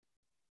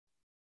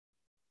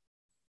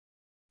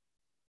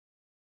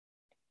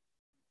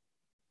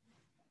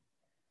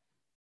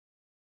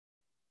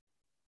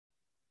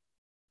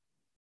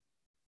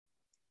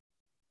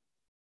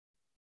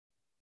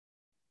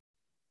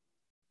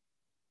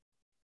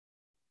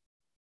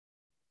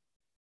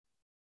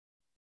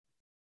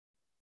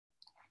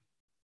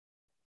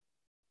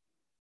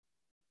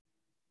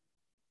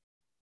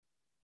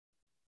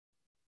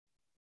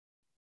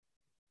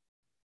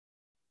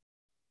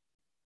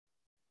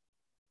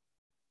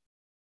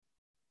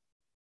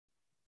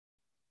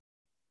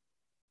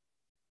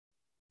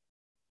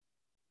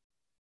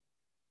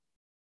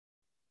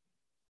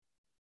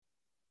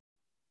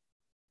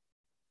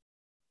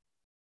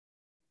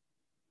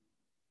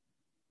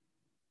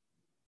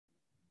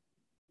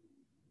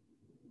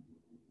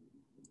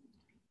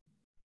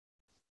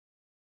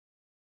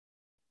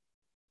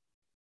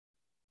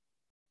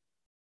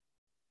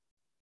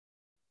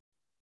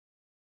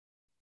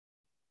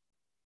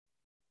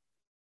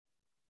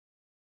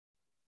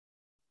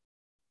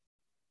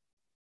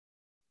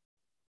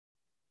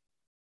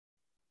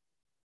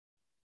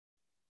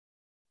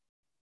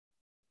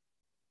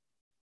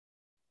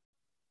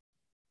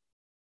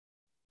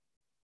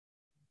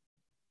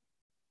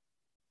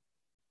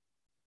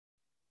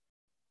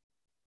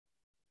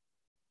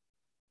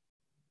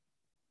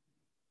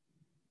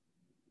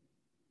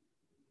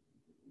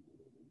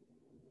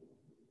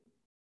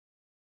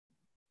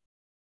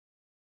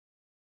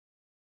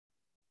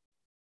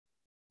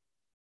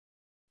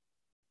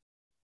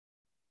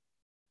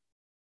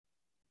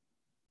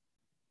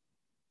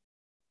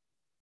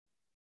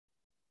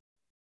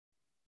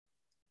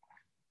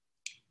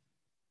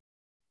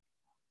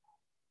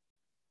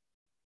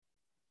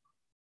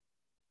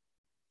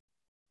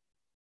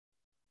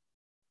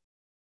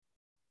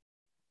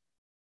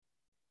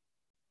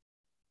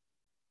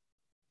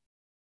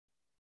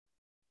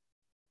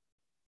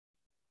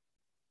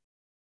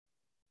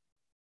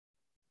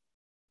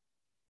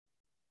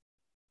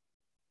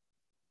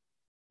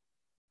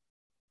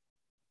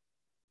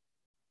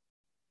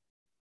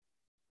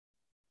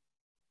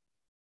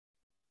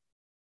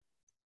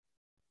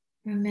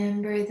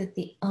 Remember that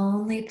the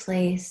only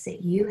place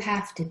that you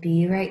have to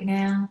be right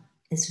now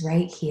is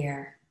right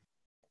here.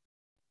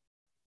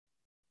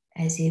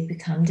 As you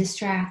become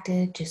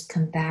distracted, just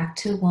come back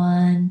to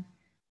one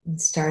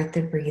and start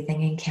the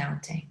breathing and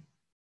counting.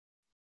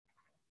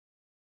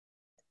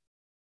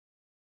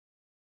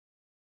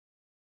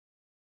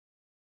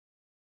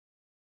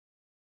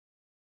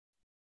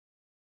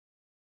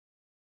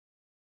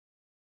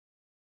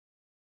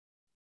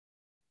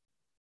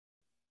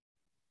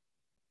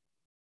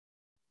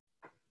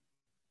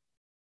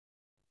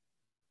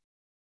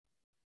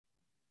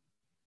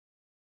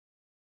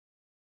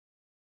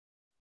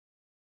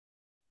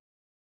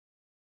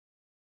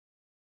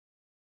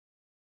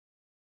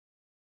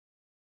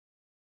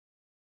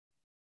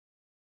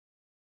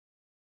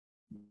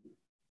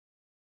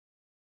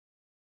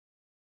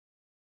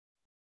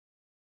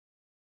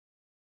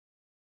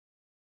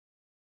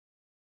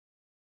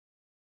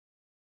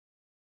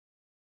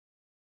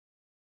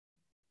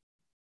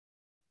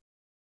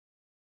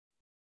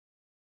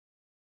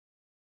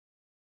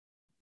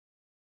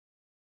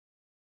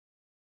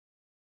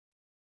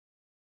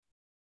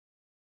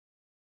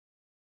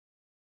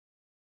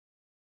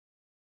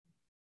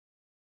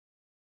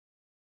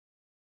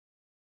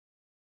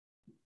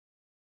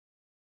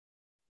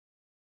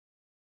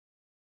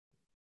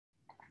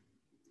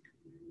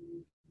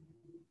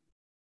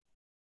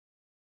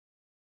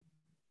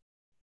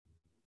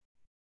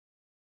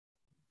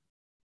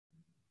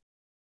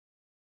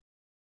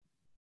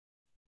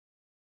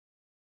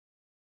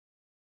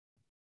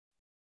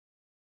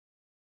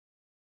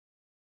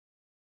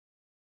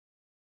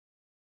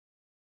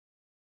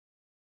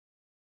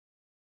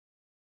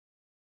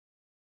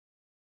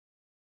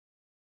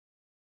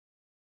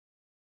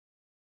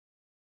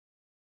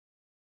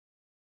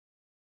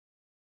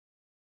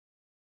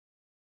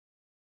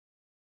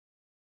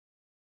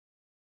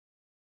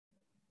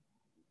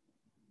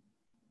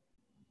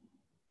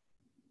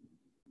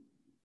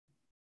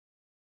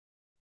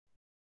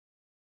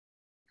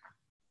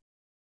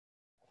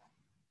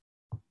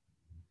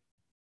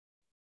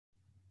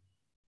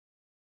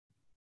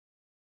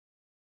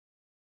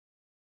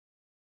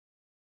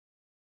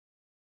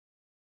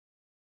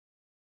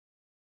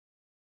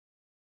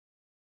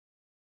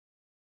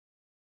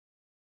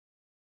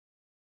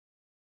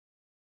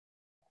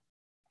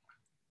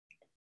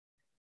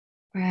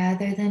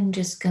 Rather than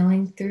just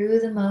going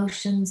through the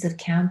motions of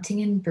counting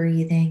and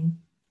breathing,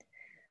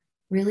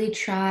 really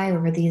try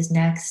over these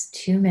next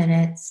 2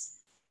 minutes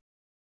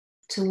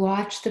to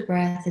watch the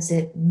breath as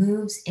it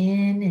moves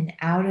in and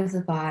out of the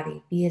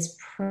body. Be as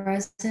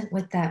present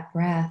with that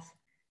breath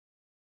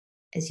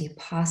as you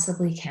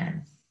possibly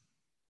can.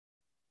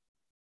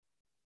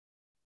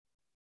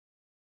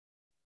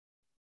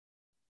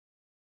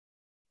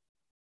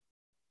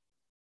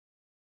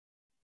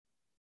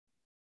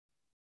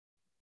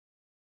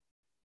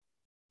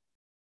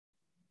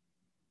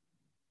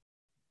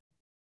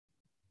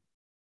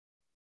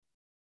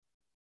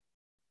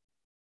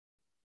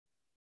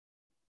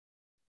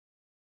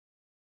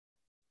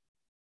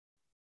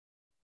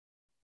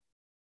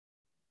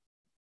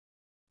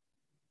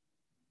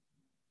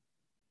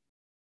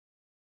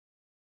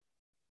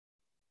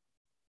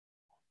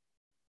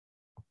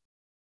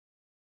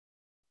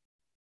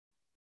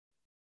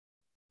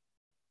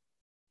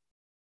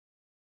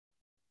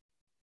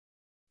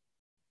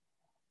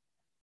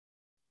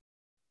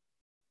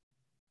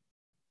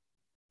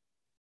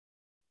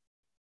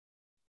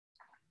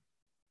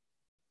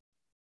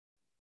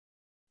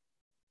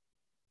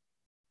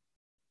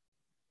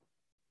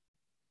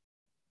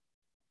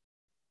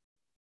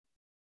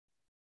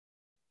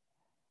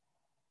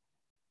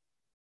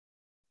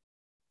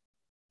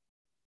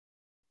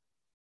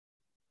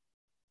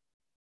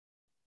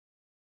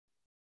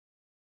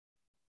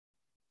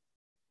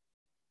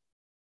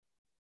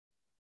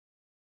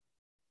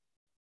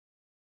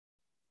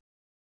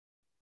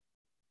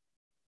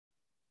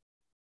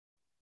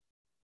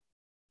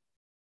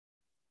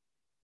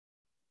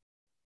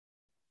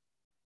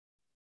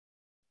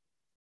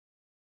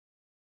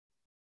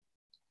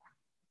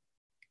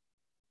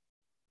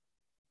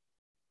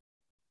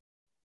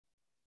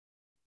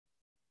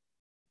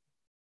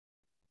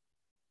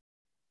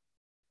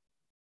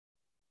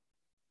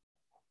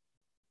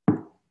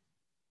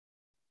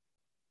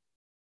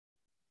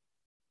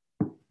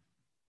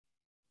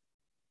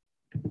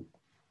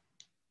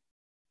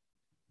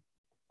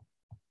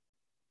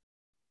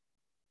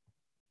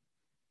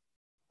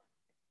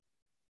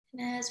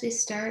 And as we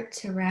start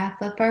to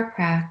wrap up our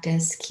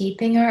practice,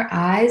 keeping our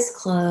eyes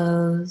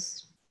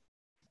closed,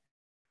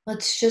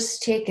 let's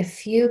just take a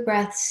few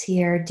breaths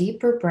here,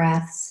 deeper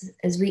breaths,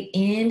 as we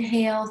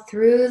inhale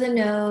through the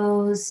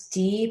nose,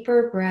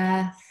 deeper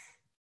breath.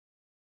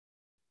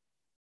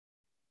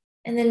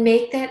 And then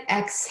make that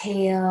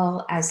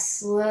exhale as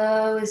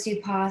slow as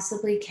you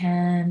possibly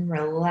can,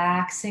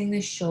 relaxing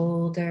the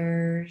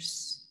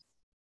shoulders.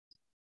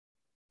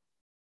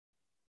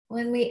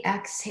 When we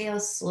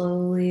exhale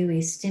slowly, we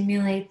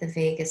stimulate the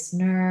vagus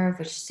nerve,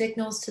 which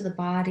signals to the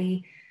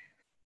body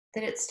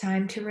that it's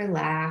time to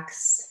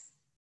relax.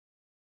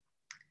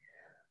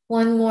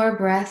 One more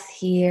breath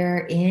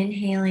here,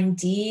 inhaling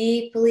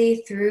deeply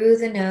through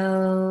the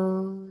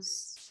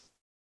nose.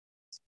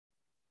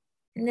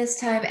 And this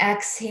time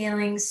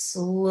exhaling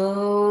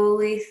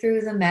slowly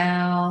through the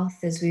mouth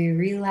as we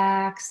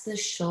relax the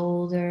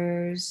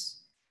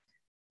shoulders,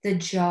 the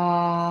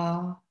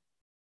jaw,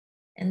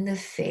 and the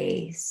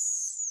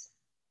face.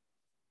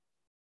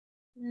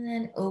 And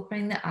then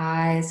opening the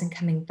eyes and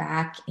coming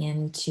back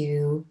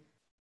into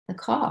the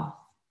call.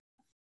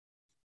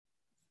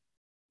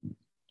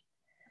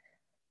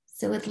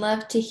 So would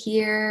love to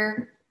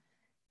hear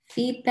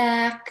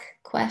feedback,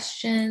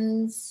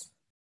 questions.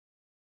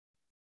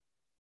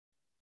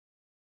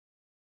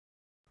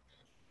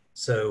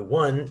 So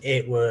 1,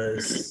 it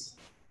was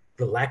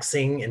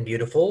relaxing and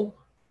beautiful.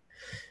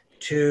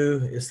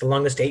 2, it's the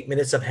longest 8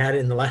 minutes I've had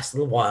in the last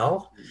little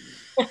while.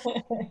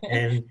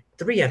 And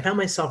 3, I found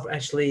myself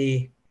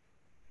actually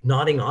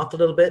nodding off a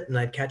little bit and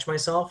I'd catch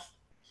myself.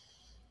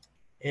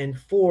 And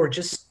 4,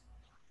 just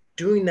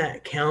doing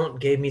that count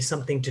gave me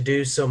something to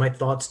do so my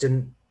thoughts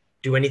didn't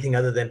do anything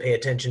other than pay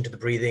attention to the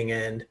breathing.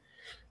 And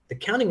the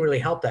counting really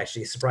helped,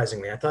 actually,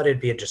 surprisingly. I thought it'd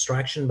be a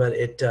distraction, but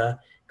it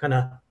kind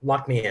of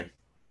locked me in.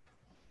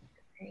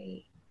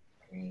 Great,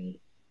 great.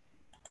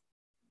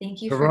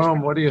 Thank you.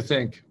 Jerome, what do you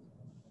think?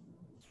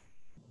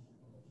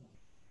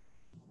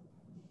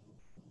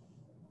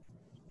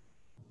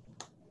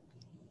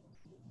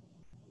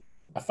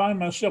 I find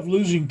myself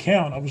losing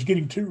count. I was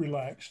getting too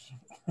relaxed.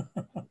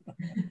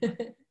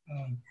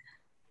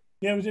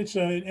 Yeah, it's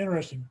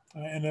interesting.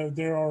 And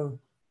there are,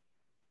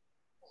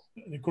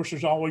 of course,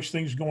 there's always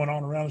things going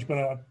on around us, but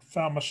I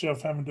found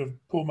myself having to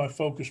pull my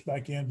focus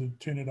back in to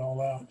tune it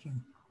all out.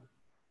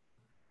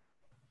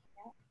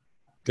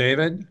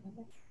 David?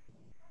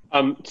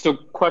 So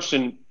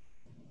question,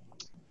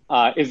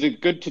 is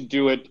it good to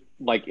do it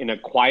like in a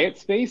quiet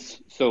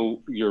space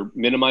so you're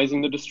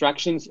minimizing the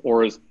distractions,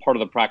 or is part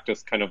of the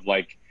practice kind of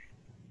like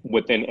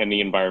within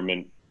any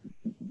environment,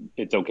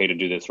 it's okay to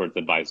do this or it's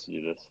advised to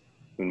do this?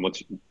 And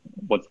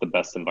what's the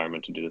best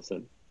environment to do this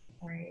in?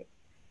 Right.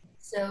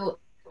 So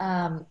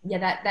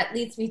yeah, that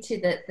leads me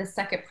to the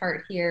second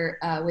part here,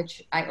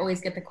 which I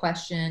always get the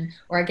question,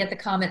 or I get the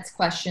comments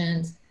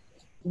questions.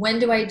 When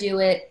do I do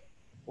it?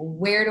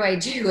 Where do I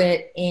do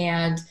it?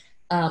 And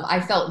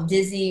I felt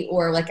dizzy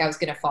or like I was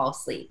going to fall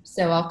asleep.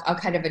 So I'll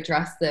kind of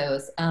address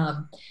those.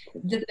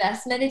 The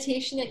best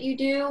meditation that you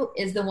do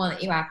is the one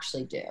that you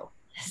actually do.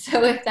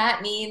 So if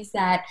that means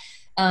that,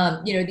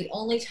 the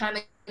only time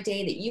of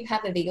day that you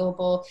have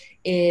available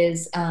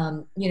is,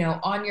 on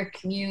your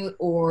commute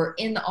or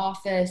in the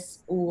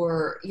office,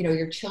 or,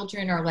 your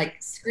children are like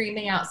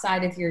screaming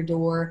outside of your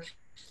door.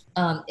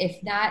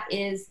 If that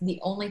is the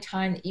only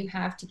time that you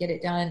have to get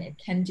it done and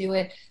can do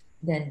it,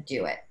 then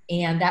do it.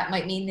 And that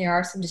might mean there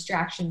are some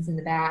distractions in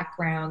the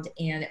background,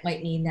 and it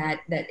might mean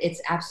that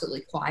it's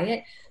absolutely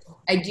quiet.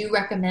 I do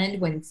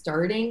recommend when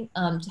starting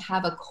to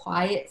have a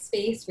quiet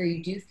space where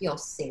you do feel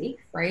safe,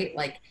 right?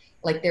 Like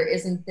there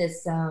isn't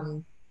this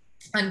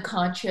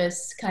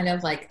unconscious kind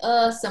of like,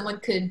 someone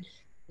could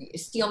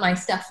steal my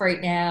stuff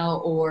right now,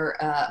 or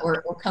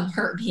come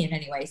hurt me in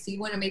any way. So you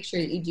want to make sure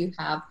that you do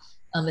have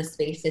a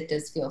space that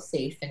does feel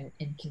safe and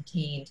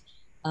contained.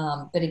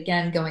 But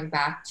again, going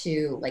back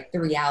to like the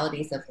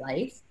realities of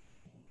life,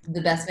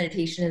 the best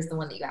meditation is the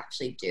one that you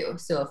actually do.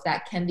 So if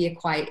that can be a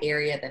quiet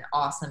area, then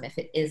awesome. If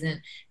it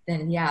isn't,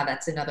 then yeah,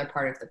 that's another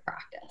part of the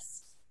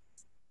practice.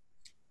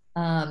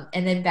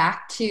 And then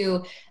back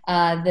to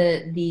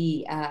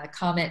the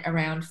comment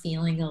around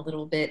feeling a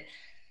little bit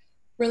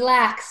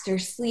relaxed or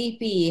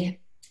sleepy.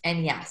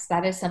 And yes,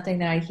 that is something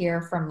that I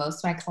hear from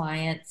most of my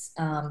clients,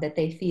 that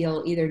they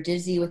feel either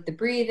dizzy with the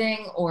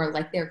breathing or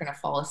like they're going to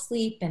fall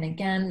asleep. And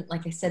again,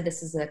 like I said,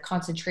 this is a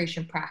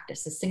concentration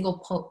practice, a single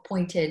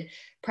pointed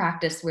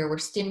practice where we're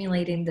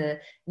stimulating the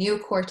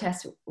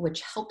neocortex,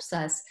 which helps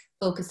us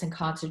focus and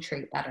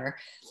concentrate better.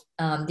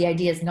 The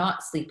idea is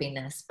not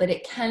sleepiness, but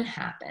it can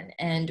happen.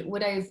 And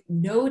what I've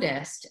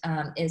noticed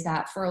is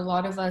that for a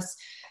lot of us,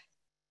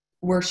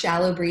 we're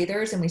shallow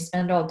breathers and we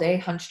spend all day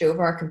hunched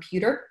over our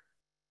computer.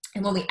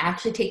 And when we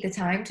actually take the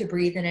time to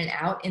breathe in and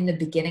out in the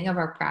beginning of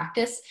our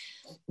practice,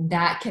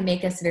 that can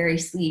make us very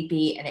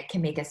sleepy and it can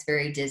make us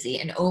very dizzy.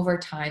 And over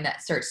time,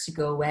 that starts to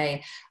go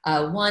away.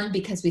 One,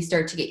 because we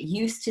start to get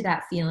used to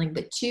that feeling,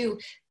 but two,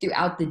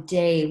 throughout the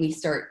day, we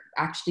start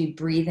actually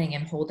breathing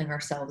and holding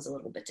ourselves a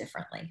little bit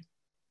differently.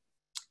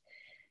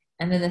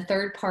 And then the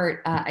third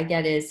part I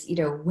get is,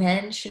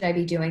 when should I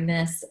be doing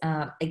this?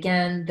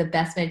 Again, the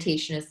best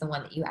meditation is the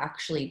one that you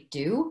actually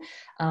do.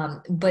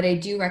 But I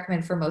do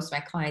recommend for most of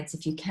my clients,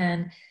 if you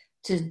can,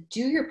 to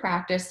do your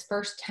practice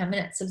first 10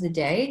 minutes of the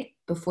day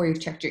before you've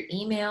checked your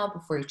email,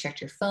 before you've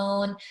checked your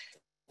phone,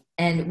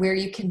 and where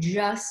you can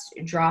just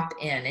drop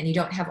in and you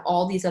don't have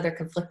all these other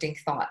conflicting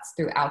thoughts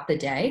throughout the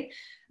day.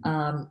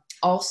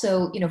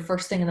 Also,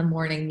 first thing in the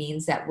morning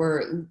means that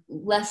we're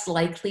less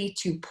likely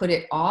to put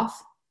it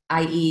off,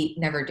 i.e.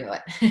 never do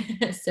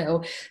it.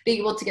 So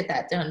being able to get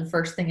that done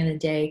first thing in the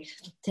day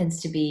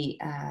tends to be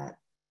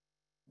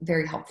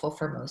very helpful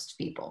for most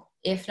people.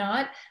 If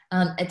not,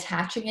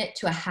 attaching it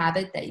to a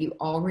habit that you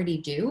already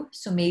do.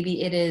 So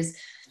maybe it is,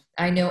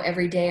 I know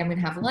every day I'm going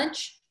to have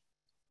lunch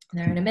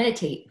and I'm going to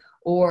meditate,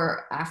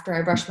 or after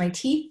I brush my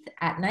teeth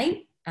at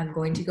night, I'm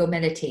going to go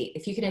meditate.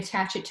 If you can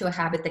attach it to a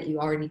habit that you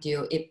already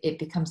do, it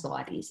becomes a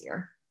lot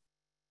easier.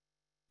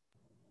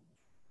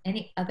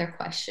 Any other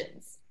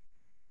questions?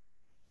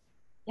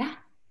 Yeah.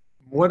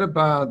 What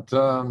about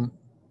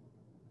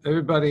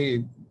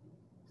everybody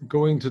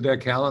going to their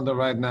calendar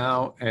right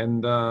now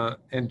and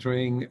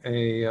entering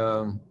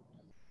a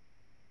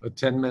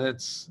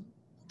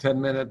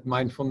 10-minute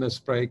mindfulness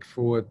break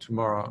for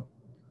tomorrow?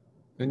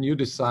 Then you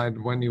decide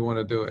when you want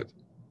to do it.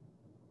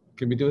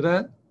 Can we do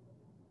that?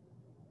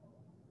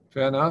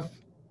 Fair enough.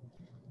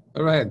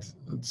 All right,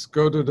 let's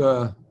go to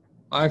the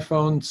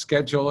iPhone,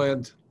 schedule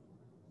it,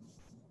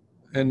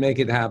 and make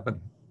it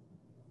happen.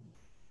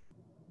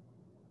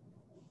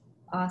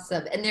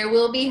 Awesome. And there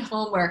will be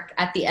homework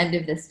at the end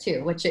of this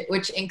too,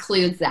 which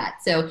includes that.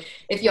 So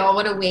if y'all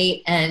want to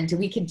wait and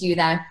we can do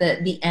that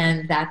at the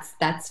end,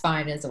 that's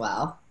fine as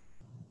well.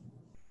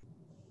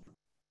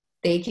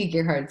 Thank you,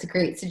 Gerhard. It's a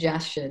great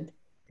suggestion.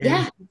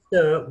 And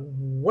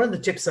one of the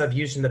tips I've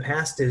used in the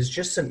past is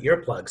just some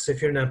earplugs. So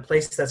if you're in a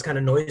place that's kind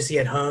of noisy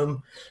at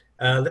home,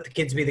 let the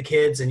kids be the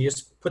kids and you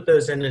just put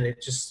those in and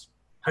it just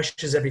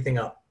hushes everything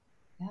up.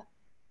 Yep.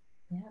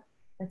 Yep.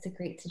 That's a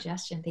great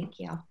suggestion. Thank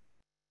you.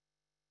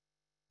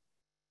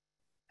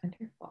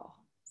 Wonderful.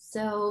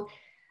 So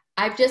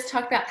I've just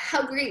talked about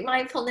how great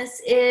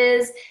mindfulness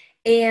is.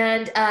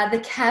 And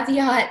the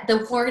caveat,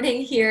 the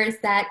warning here is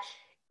that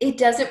it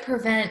doesn't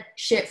prevent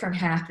shit from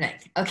happening,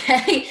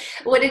 okay?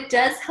 What it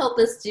does help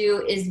us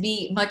do is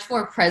be much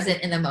more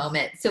present in the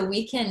moment. So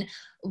we can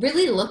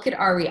really look at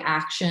our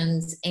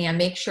reactions and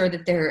make sure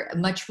that they're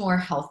much more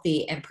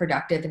healthy and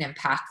productive and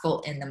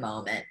impactful in the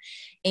moment.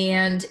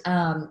 And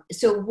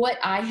so what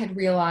I had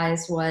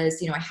realized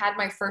was, I had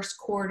my first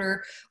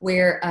quarter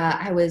where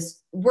I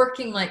was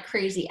working like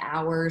crazy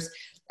hours.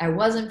 I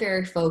wasn't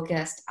very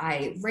focused.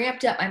 I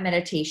ramped up my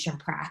meditation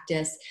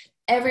practice.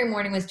 Every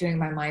morning was doing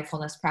my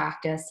mindfulness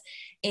practice.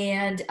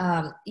 And,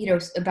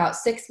 about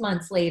 6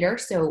 months later,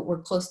 so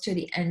we're close to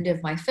the end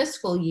of my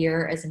fiscal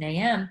year as an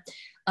AM,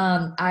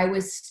 I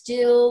was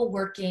still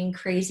working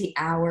crazy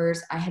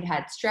hours. I had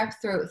had strep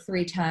throat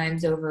 3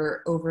 times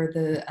over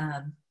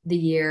the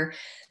year.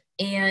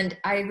 And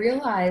I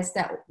realized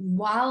that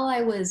while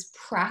I was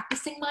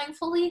practicing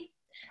mindfully,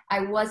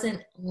 I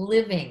wasn't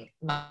living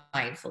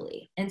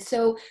mindfully. And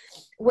so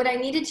what I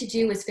needed to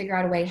do was figure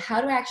out a way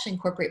how to actually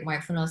incorporate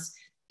mindfulness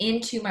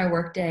into my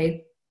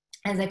workday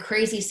as a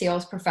crazy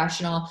sales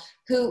professional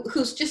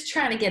who's just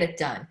trying to get it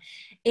done.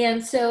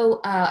 And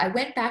so I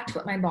went back to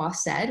what my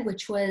boss said,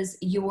 which was,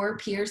 your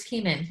peers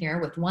came in here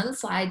with 1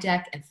 slide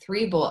deck and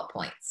 3 bullet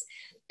points.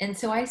 And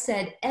so I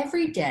said,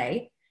 every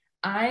day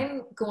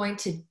I'm going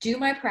to do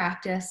my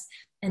practice,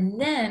 and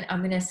then I'm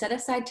going to set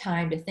aside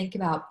time to think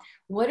about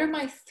what are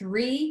my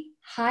 3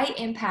 high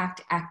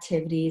impact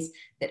activities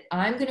that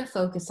I'm going to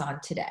focus on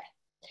today.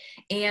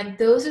 And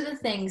those are the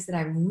things that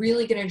I'm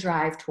really going to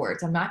drive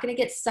towards. I'm not going to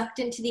get sucked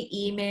into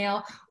the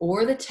email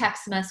or the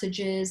text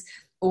messages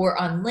or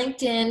on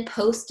LinkedIn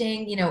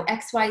posting,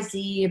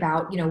 XYZ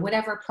about,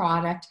 whatever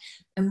product.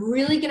 I'm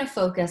really going to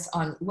focus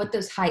on what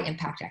those high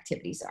impact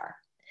activities are.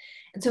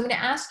 And so I'm going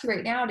to ask you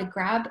right now to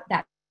grab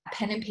that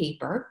pen and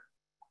paper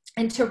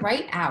and to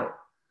write out,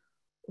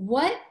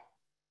 what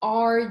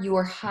are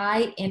your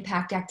high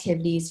impact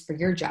activities for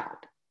your job?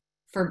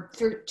 For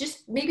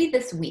just maybe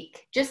this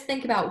week. Just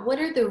think about, what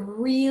are the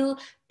real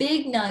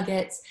big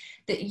nuggets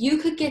that you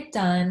could get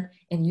done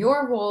in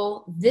your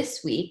role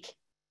this week,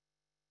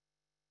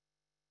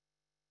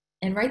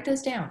 and write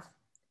those down.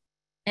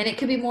 And it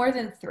could be more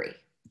than 3.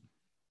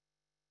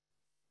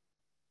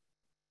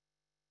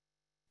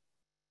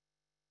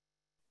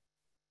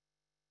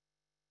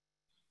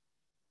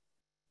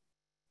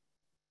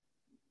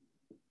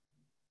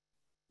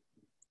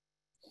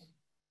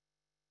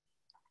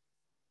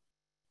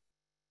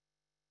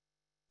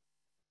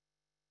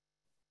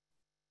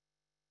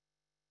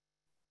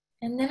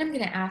 And then I'm going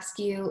to ask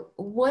you,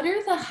 what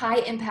are the high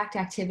impact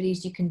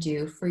activities you can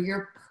do for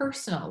your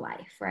personal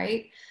life,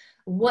 right?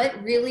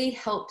 What really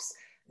helps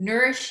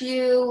nourish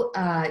you,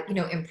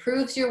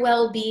 improves your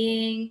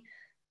well-being?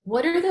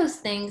 What are those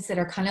things that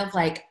are kind of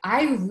like,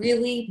 I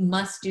really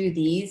must do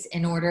these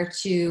in order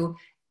to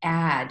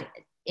add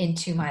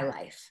into my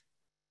life?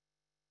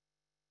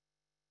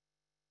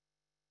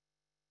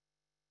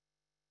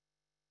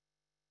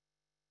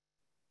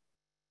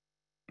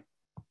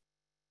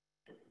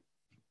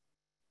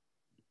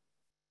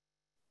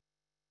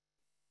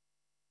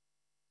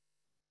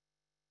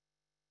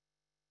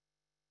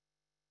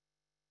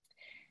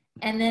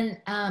 And then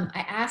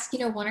I ask,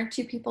 1 or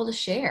 2 people to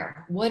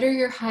share. What are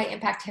your high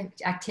impact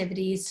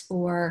activities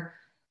for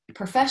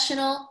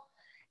professional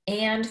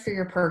and for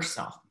your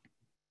personal?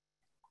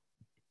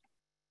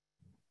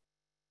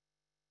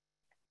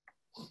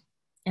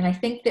 And I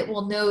think that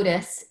we'll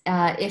notice,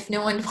 if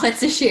no one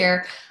wants to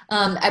share,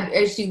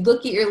 as you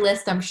look at your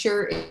list, I'm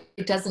sure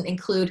it doesn't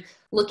include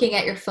looking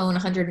at your phone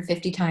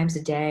 150 times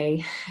a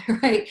day,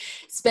 right?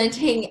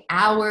 Spending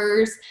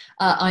hours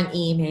on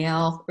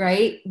email,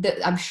 right?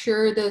 I'm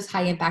sure those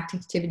high impact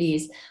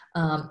activities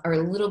are a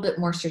little bit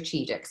more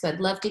strategic. So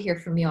I'd love to hear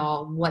from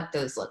y'all what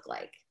those look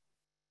like.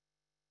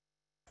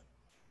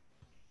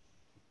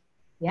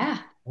 Yeah.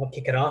 I'll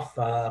kick it off.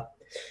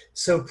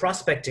 So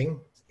prospecting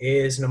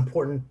is an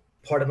important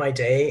part of my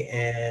day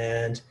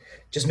and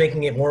just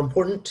making it more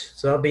important.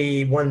 So that'll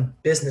be one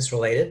business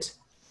related.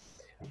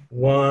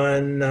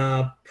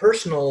 One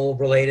personal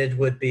related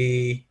would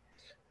be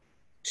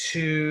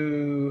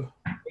to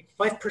make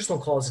 5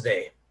 personal calls a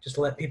day, just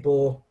to let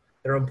people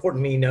that are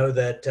important to me know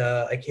that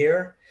I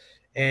care.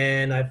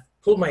 And I've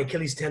pulled my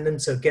Achilles tendon,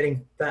 so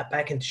getting that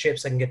back into shape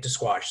so I can get to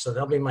squash. So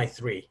that'll be my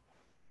 3.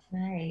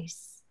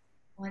 Nice.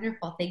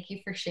 Wonderful. Thank you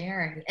for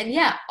sharing. And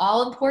yeah,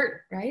 all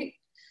important, right?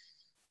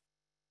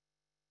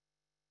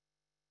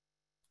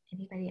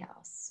 Anybody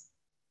else?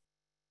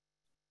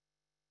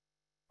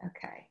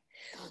 Okay.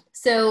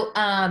 So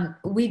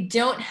we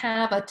don't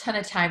have a ton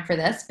of time for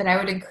this, but I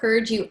would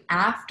encourage you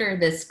after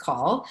this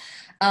call,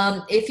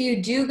 if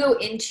you do go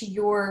into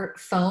your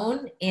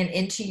phone and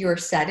into your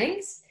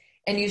settings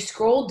and you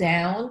scroll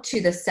down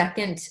to the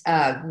second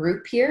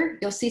group here,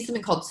 you'll see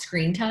something called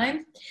screen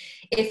time.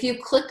 If you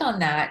click on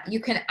that, you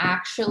can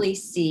actually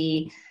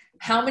see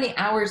how many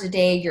hours a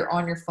day you're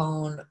on your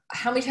phone,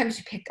 how many times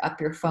you pick up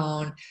your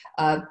phone,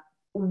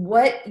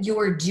 what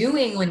you're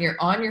doing when you're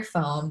on your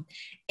phone,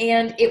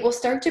 and it will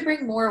start to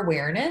bring more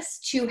awareness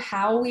to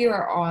how we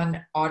are on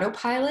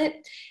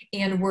autopilot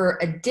and we're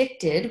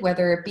addicted,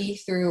 whether it be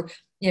through,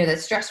 the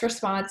stress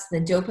response, the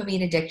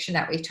dopamine addiction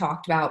that we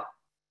talked about,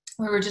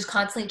 where we're just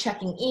constantly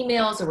checking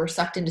emails or we're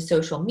sucked into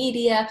social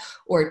media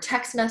or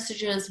text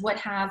messages, what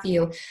have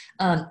you.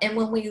 And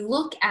when we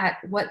look at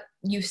what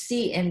you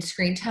see in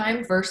screen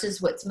time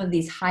versus what some of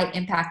these high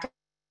impact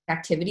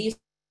activities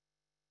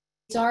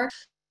are,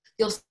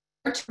 you'll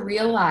start to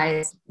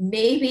realize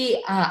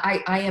maybe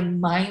I am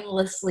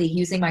mindlessly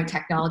using my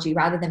technology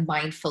rather than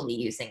mindfully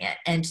using it,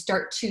 and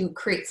start to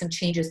create some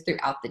changes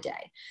throughout the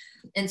day.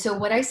 And so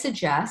what I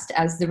suggest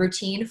as the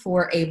routine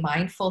for a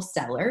mindful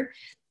seller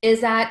is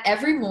that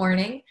every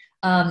morning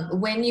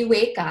when you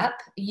wake up,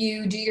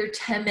 you do your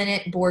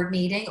 10-minute board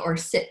meeting or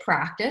sit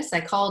practice.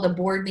 I call it a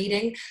board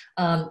meeting.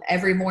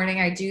 Every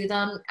morning I do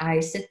them. I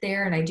sit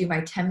there and I do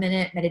my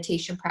 10-minute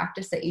meditation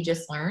practice that you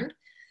just learned.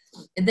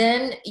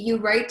 Then you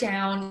write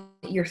down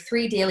your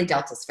 3 daily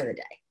deltas for the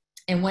day.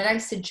 And what I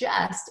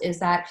suggest is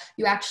that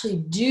you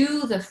actually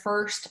do the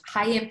first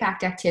high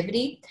impact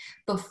activity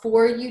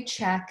before you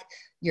check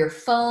your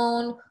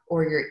phone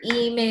or your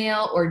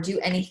email or do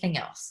anything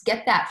else.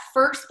 Get that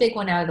first big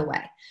one out of the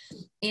way.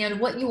 And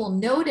what you will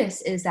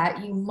notice is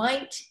that you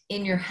might,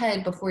 in your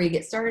head, before you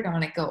get started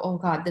on it, go, oh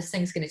God, this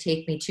thing's going to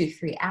take me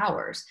 2-3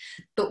 hours.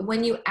 But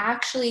when you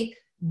actually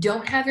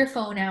don't have your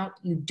phone out,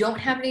 you don't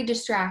have any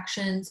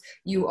distractions,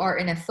 you are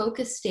in a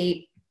focused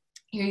state,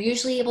 you're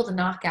usually able to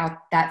knock out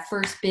that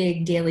first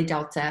big daily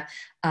delta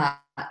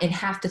in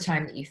half the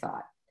time that you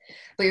thought.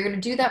 But you're going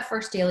to do that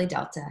first daily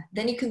delta.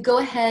 Then you can go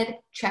ahead,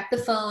 check the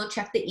phone,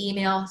 check the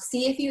email,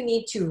 see if you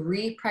need to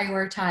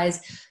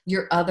reprioritize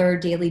your other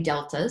daily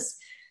deltas.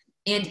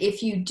 And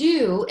if you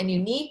do, and you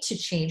need to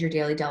change your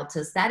daily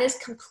deltas, that is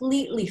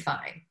completely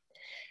fine.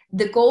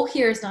 The goal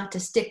here is not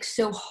to stick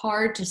so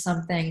hard to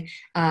something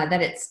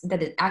that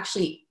it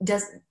actually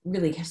doesn't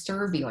really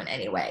serve you in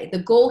any way.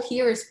 The goal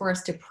here is for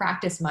us to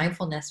practice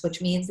mindfulness,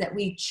 which means that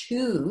we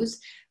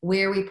choose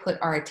where we put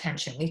our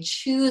attention. We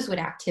choose what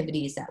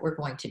activities that we're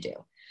going to do.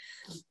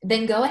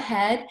 Then go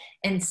ahead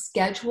and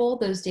schedule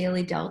those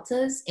daily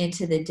deltas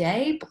into the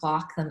day,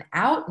 block them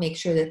out, make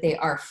sure that they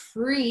are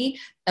free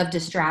of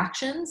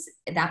distractions.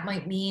 That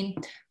might mean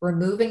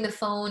removing the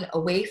phone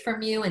away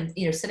from you and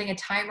setting a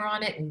timer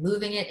on it and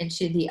moving it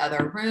into the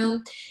other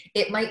room.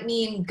 It might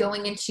mean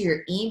going into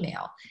your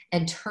email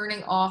and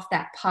turning off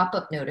that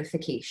pop-up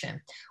notification.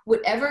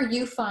 Whatever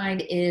you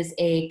find is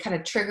a kind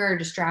of trigger or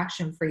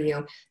distraction for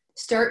you,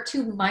 start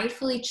to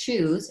mindfully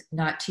choose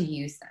not to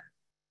use them.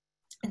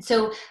 And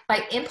so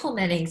by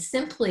implementing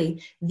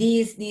simply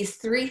these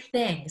 3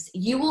 things,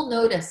 you will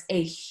notice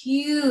a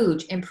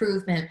huge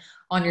improvement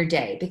on your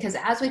day. Because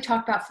as we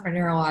talked about from a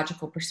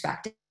neurological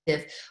perspective,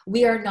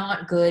 we are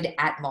not good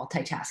at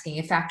multitasking.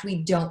 In fact,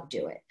 we don't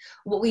do it.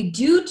 What we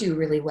do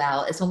really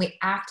well is when we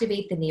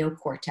activate the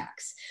neocortex.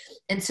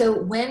 And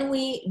so when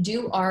we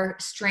do our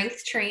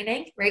strength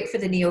training, right, for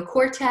the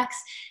neocortex,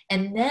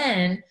 and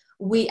then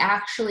we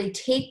actually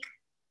take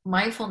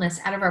mindfulness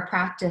out of our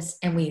practice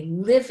and we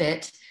live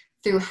it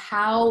through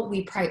how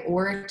we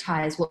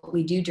prioritize what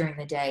we do during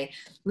the day,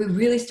 we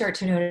really start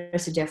to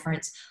notice a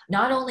difference,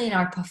 not only in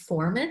our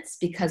performance,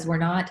 because we're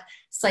not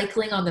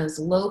cycling on those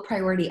low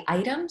priority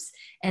items,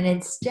 and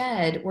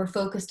instead we're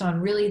focused on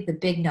really the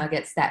big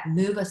nuggets that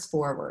move us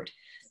forward.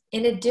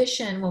 In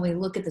addition, when we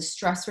look at the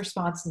stress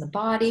response in the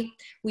body,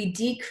 we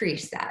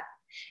decrease that.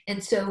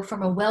 And so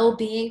from a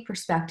well-being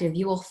perspective,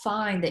 you will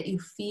find that you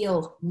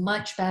feel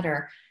much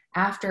better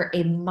after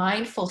a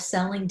mindful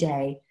selling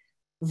day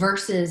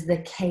versus the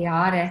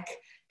chaotic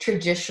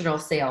traditional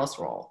sales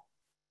role.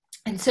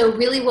 And so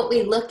really what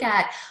we look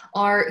at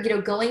are,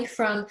 going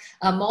from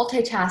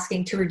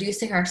multitasking to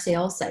reducing our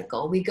sales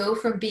cycle. We go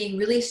from being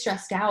really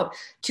stressed out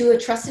to a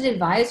trusted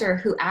advisor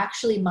who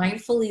actually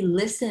mindfully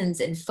listens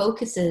and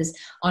focuses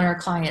on our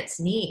clients'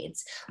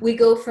 needs. We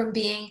go from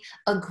being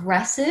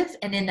aggressive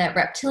and in that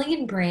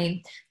reptilian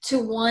brain to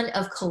one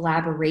of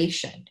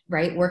collaboration,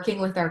 right?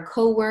 Working with our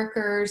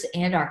coworkers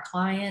and our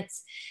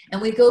clients.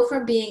 And we go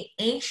from being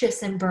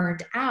anxious and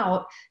burned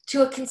out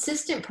to a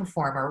consistent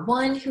performer,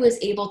 one who is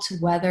able to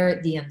weather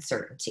the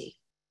uncertainty.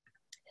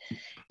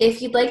 If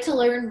you'd like to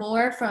learn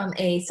more from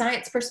a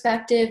science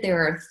perspective,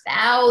 there are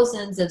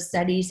thousands of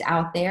studies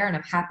out there, and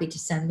I'm happy to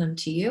send them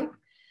to you.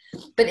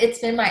 But it's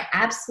been my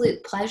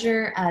absolute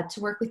pleasure to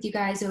work with you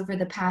guys over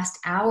the past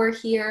hour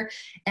here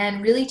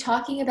and really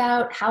talking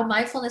about how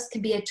mindfulness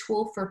can be a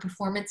tool for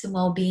performance and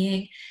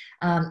well-being,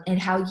 and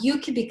how you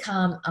can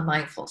become a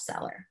mindful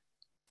seller.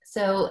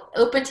 So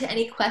open to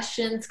any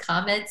questions,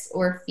 comments,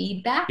 or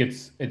feedback.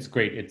 It's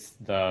great. It's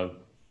the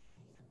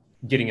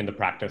getting into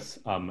practice.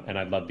 And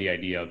I love the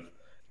idea of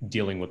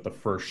dealing with the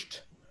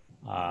first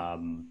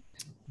item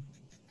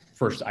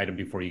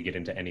before you get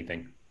into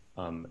anything.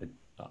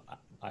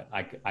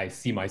 I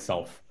see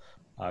myself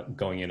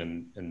going in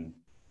and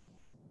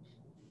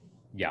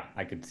yeah,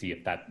 I could see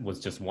if that was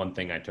just one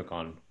thing I took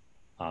on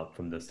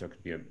from this, there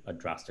could be a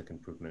drastic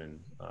improvement in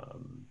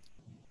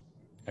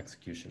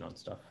execution on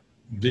stuff.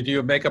 Did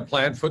you make a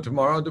plan for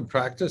tomorrow to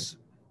practice?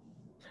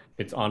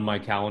 It's on my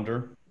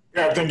calendar.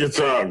 Yeah, I think it's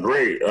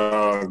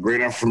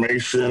great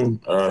information,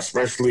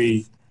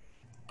 especially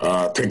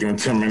taking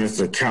 10 minutes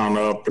to count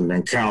up and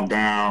then count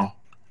down.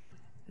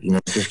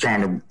 Just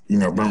kind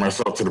of, bring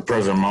myself to the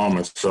present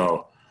moment.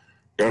 So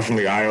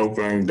definitely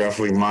eye-opening,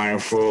 definitely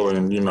mindful,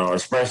 and,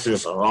 especially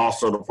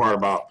also the part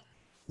about,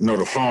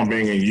 the phone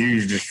being a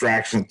huge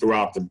distraction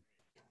throughout the.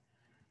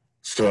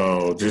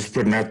 So just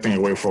putting that thing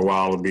away for a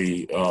while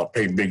will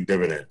pay big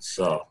dividends.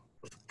 So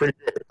it's pretty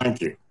good.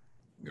 Thank you.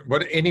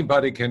 What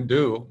anybody can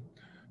do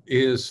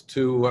is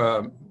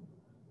to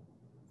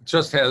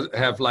just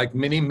have like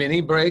mini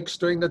breaks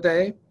during the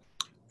day.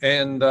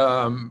 And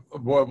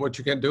what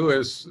you can do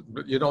is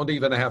you don't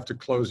even have to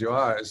close your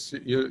eyes.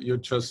 You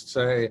just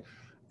say,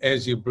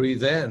 as you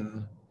breathe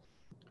in,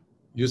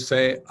 you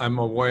say, I'm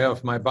aware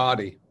of my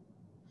body.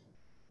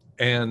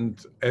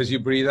 And as you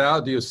breathe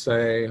out, you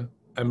say,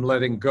 I'm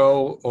letting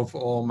go of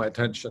all my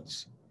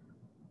tensions.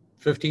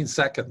 15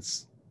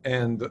 seconds,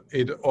 and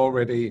it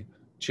already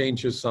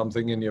changes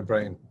something in your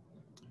brain.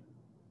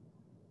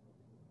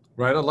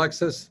 Right,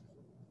 Alexis?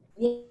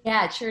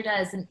 Yeah, it sure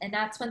does. And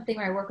that's one thing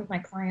where I work with my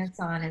clients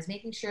on is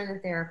making sure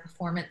that there are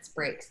performance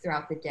breaks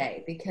throughout the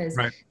day. Because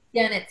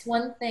again, it's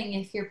one thing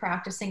if you're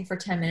practicing for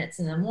 10 minutes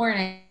in the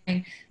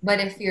morning, but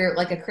if you're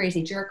like a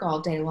crazy jerk all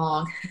day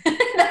long,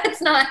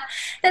 that's not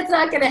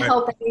going to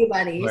help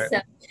anybody. Right. So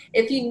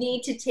if you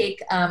need to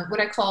take what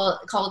I call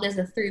it as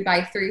a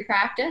 3x3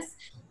 practice.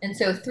 And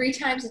so 3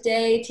 times a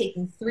day,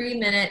 taking 3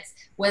 minutes,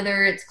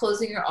 whether it's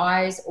closing your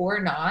eyes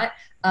or not,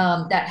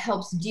 that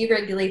helps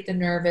deregulate the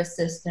nervous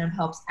system,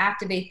 helps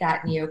activate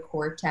that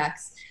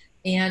neocortex,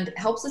 and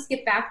helps us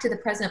get back to the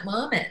present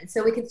moment.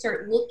 So we can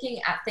start looking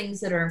at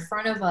things that are in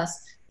front of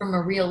us from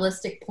a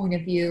realistic point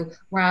of view,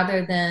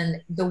 rather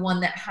than the one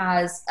that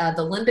has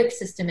the limbic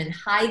system in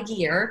high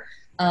gear,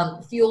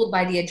 fueled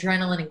by the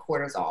adrenaline and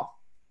cortisol.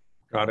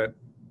 Got it.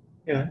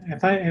 Yeah,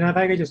 if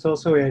I could just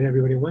also add,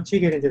 everybody, once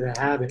you get into the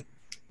habit,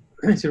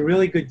 it's a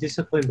really good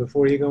discipline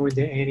before you go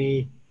into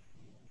any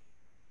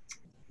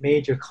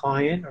major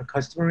client or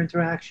customer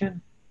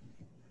interaction.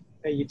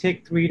 You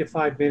take 3 to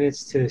 5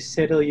 minutes to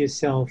settle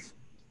yourself,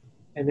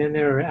 and then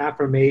there are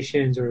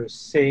affirmations or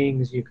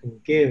sayings you can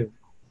give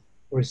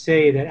or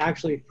say that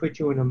actually put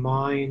you in a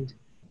mind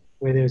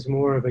where there's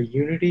more of a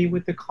unity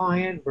with the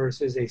client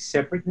versus a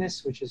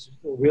separateness, which is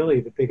really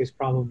the biggest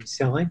problem in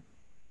selling,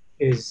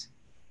 is,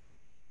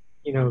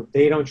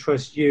 they don't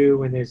trust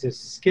you and there's this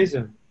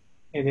schism.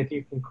 And if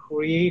you can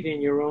create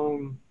in your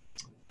own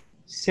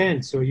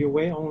sense or your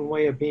own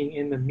way of being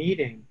in the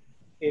meeting,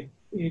 it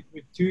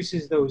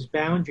reduces those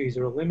boundaries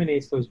or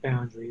eliminates those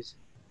boundaries.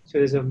 So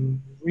there's a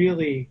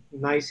really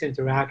nice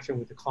interaction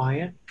with the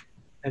client.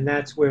 And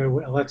that's where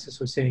what Alexis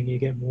was saying, you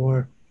get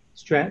more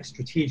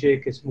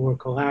strategic, it's more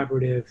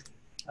collaborative,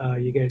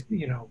 you get,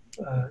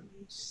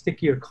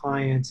 stickier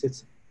clients.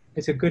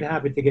 It's a good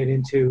habit to get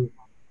into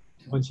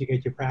once you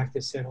get your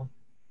practice settled.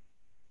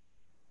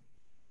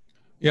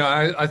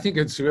 Yeah, I think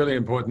it's really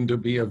important to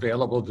be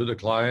available to the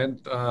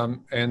client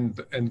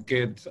and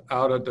get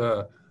out of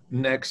the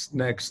next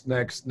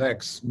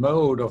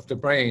mode of the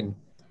brain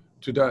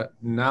to the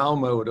now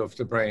mode of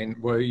the brain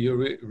where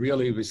you're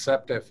really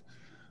receptive.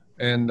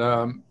 And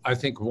I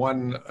think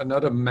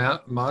another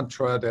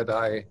mantra that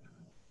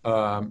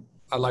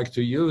I like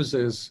to use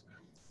is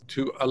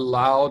to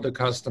allow the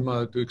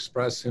customer to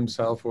express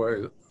himself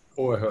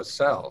or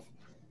herself.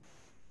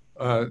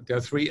 There are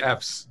 3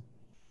 F's: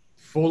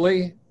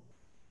 fully,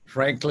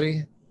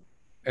 frankly,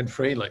 and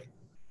freely.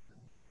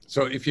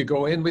 So if you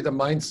go in with a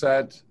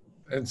mindset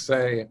and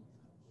say,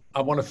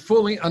 I want to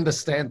fully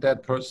understand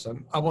that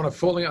person. I want to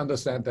fully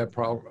understand that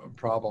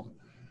problem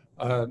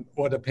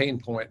or the pain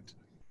point.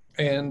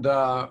 And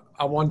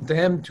I want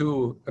them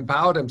to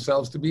empower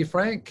themselves to be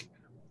frank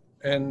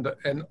and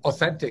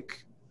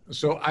authentic.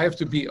 So I have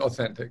to be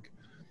authentic.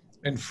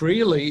 And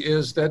freely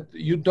is that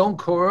you don't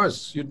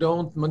coerce, you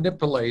don't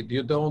manipulate,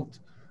 you don't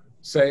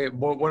say,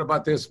 well, what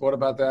about this, what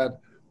about that?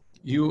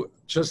 You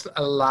just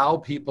allow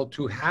people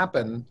to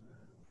happen.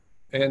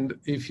 And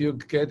if you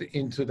get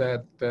into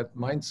that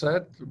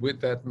mindset with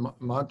that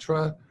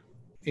mantra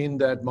in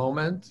that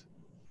moment,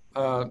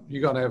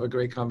 you're gonna have a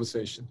great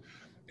conversation.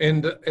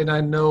 And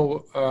I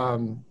know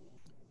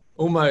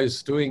Uma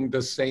is doing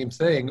the same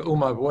thing.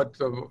 Uma,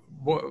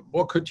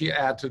 what could you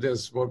add to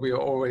this, what we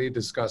already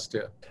discussed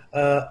here?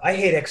 I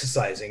hate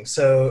exercising.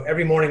 So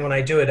every morning when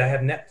I do it, I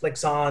have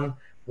Netflix on,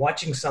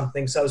 watching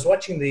something. So I was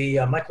watching the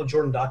Michael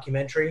Jordan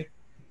documentary,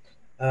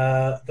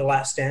 The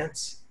Last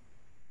Dance.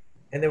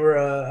 And there were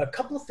a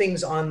couple of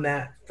things on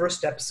that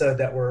first episode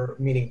that were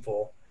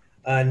meaningful.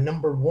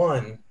 Number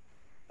one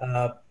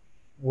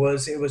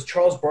was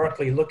Charles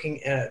Barkley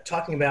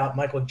talking about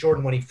Michael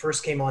Jordan when he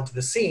first came onto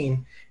the scene.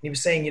 And he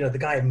was saying, the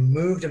guy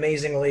moved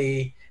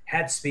amazingly,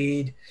 had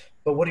speed.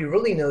 But what he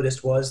really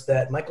noticed was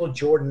that Michael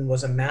Jordan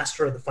was a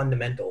master of the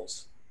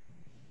fundamentals.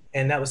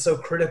 And that was so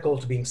critical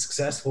to being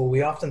successful.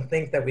 We often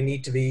think that we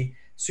need to be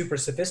super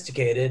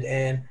sophisticated.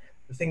 And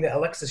the thing that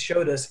Alexis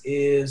showed us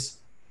is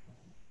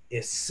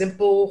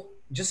simple.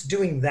 Just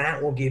doing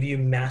that will give you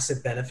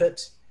massive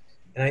benefit.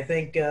 And I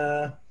think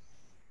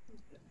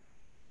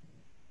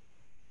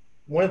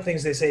one of the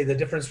things they say, the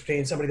difference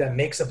between somebody that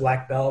makes a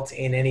black belt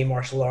in any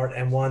martial art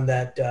and one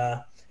that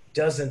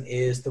doesn't,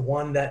 is the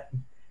one that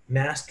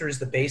masters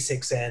the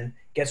basics and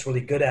gets really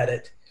good at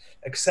it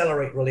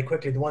accelerate really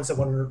quickly. The ones that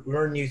want to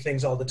learn new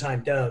things all the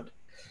time don't.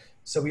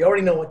 So we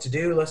already know what to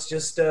do. Let's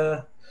just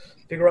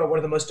figure out what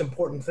are the most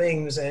important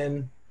things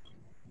and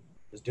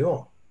just do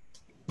them.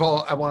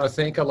 Well, I want to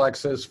thank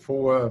Alexis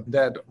for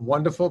that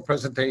wonderful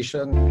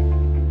presentation.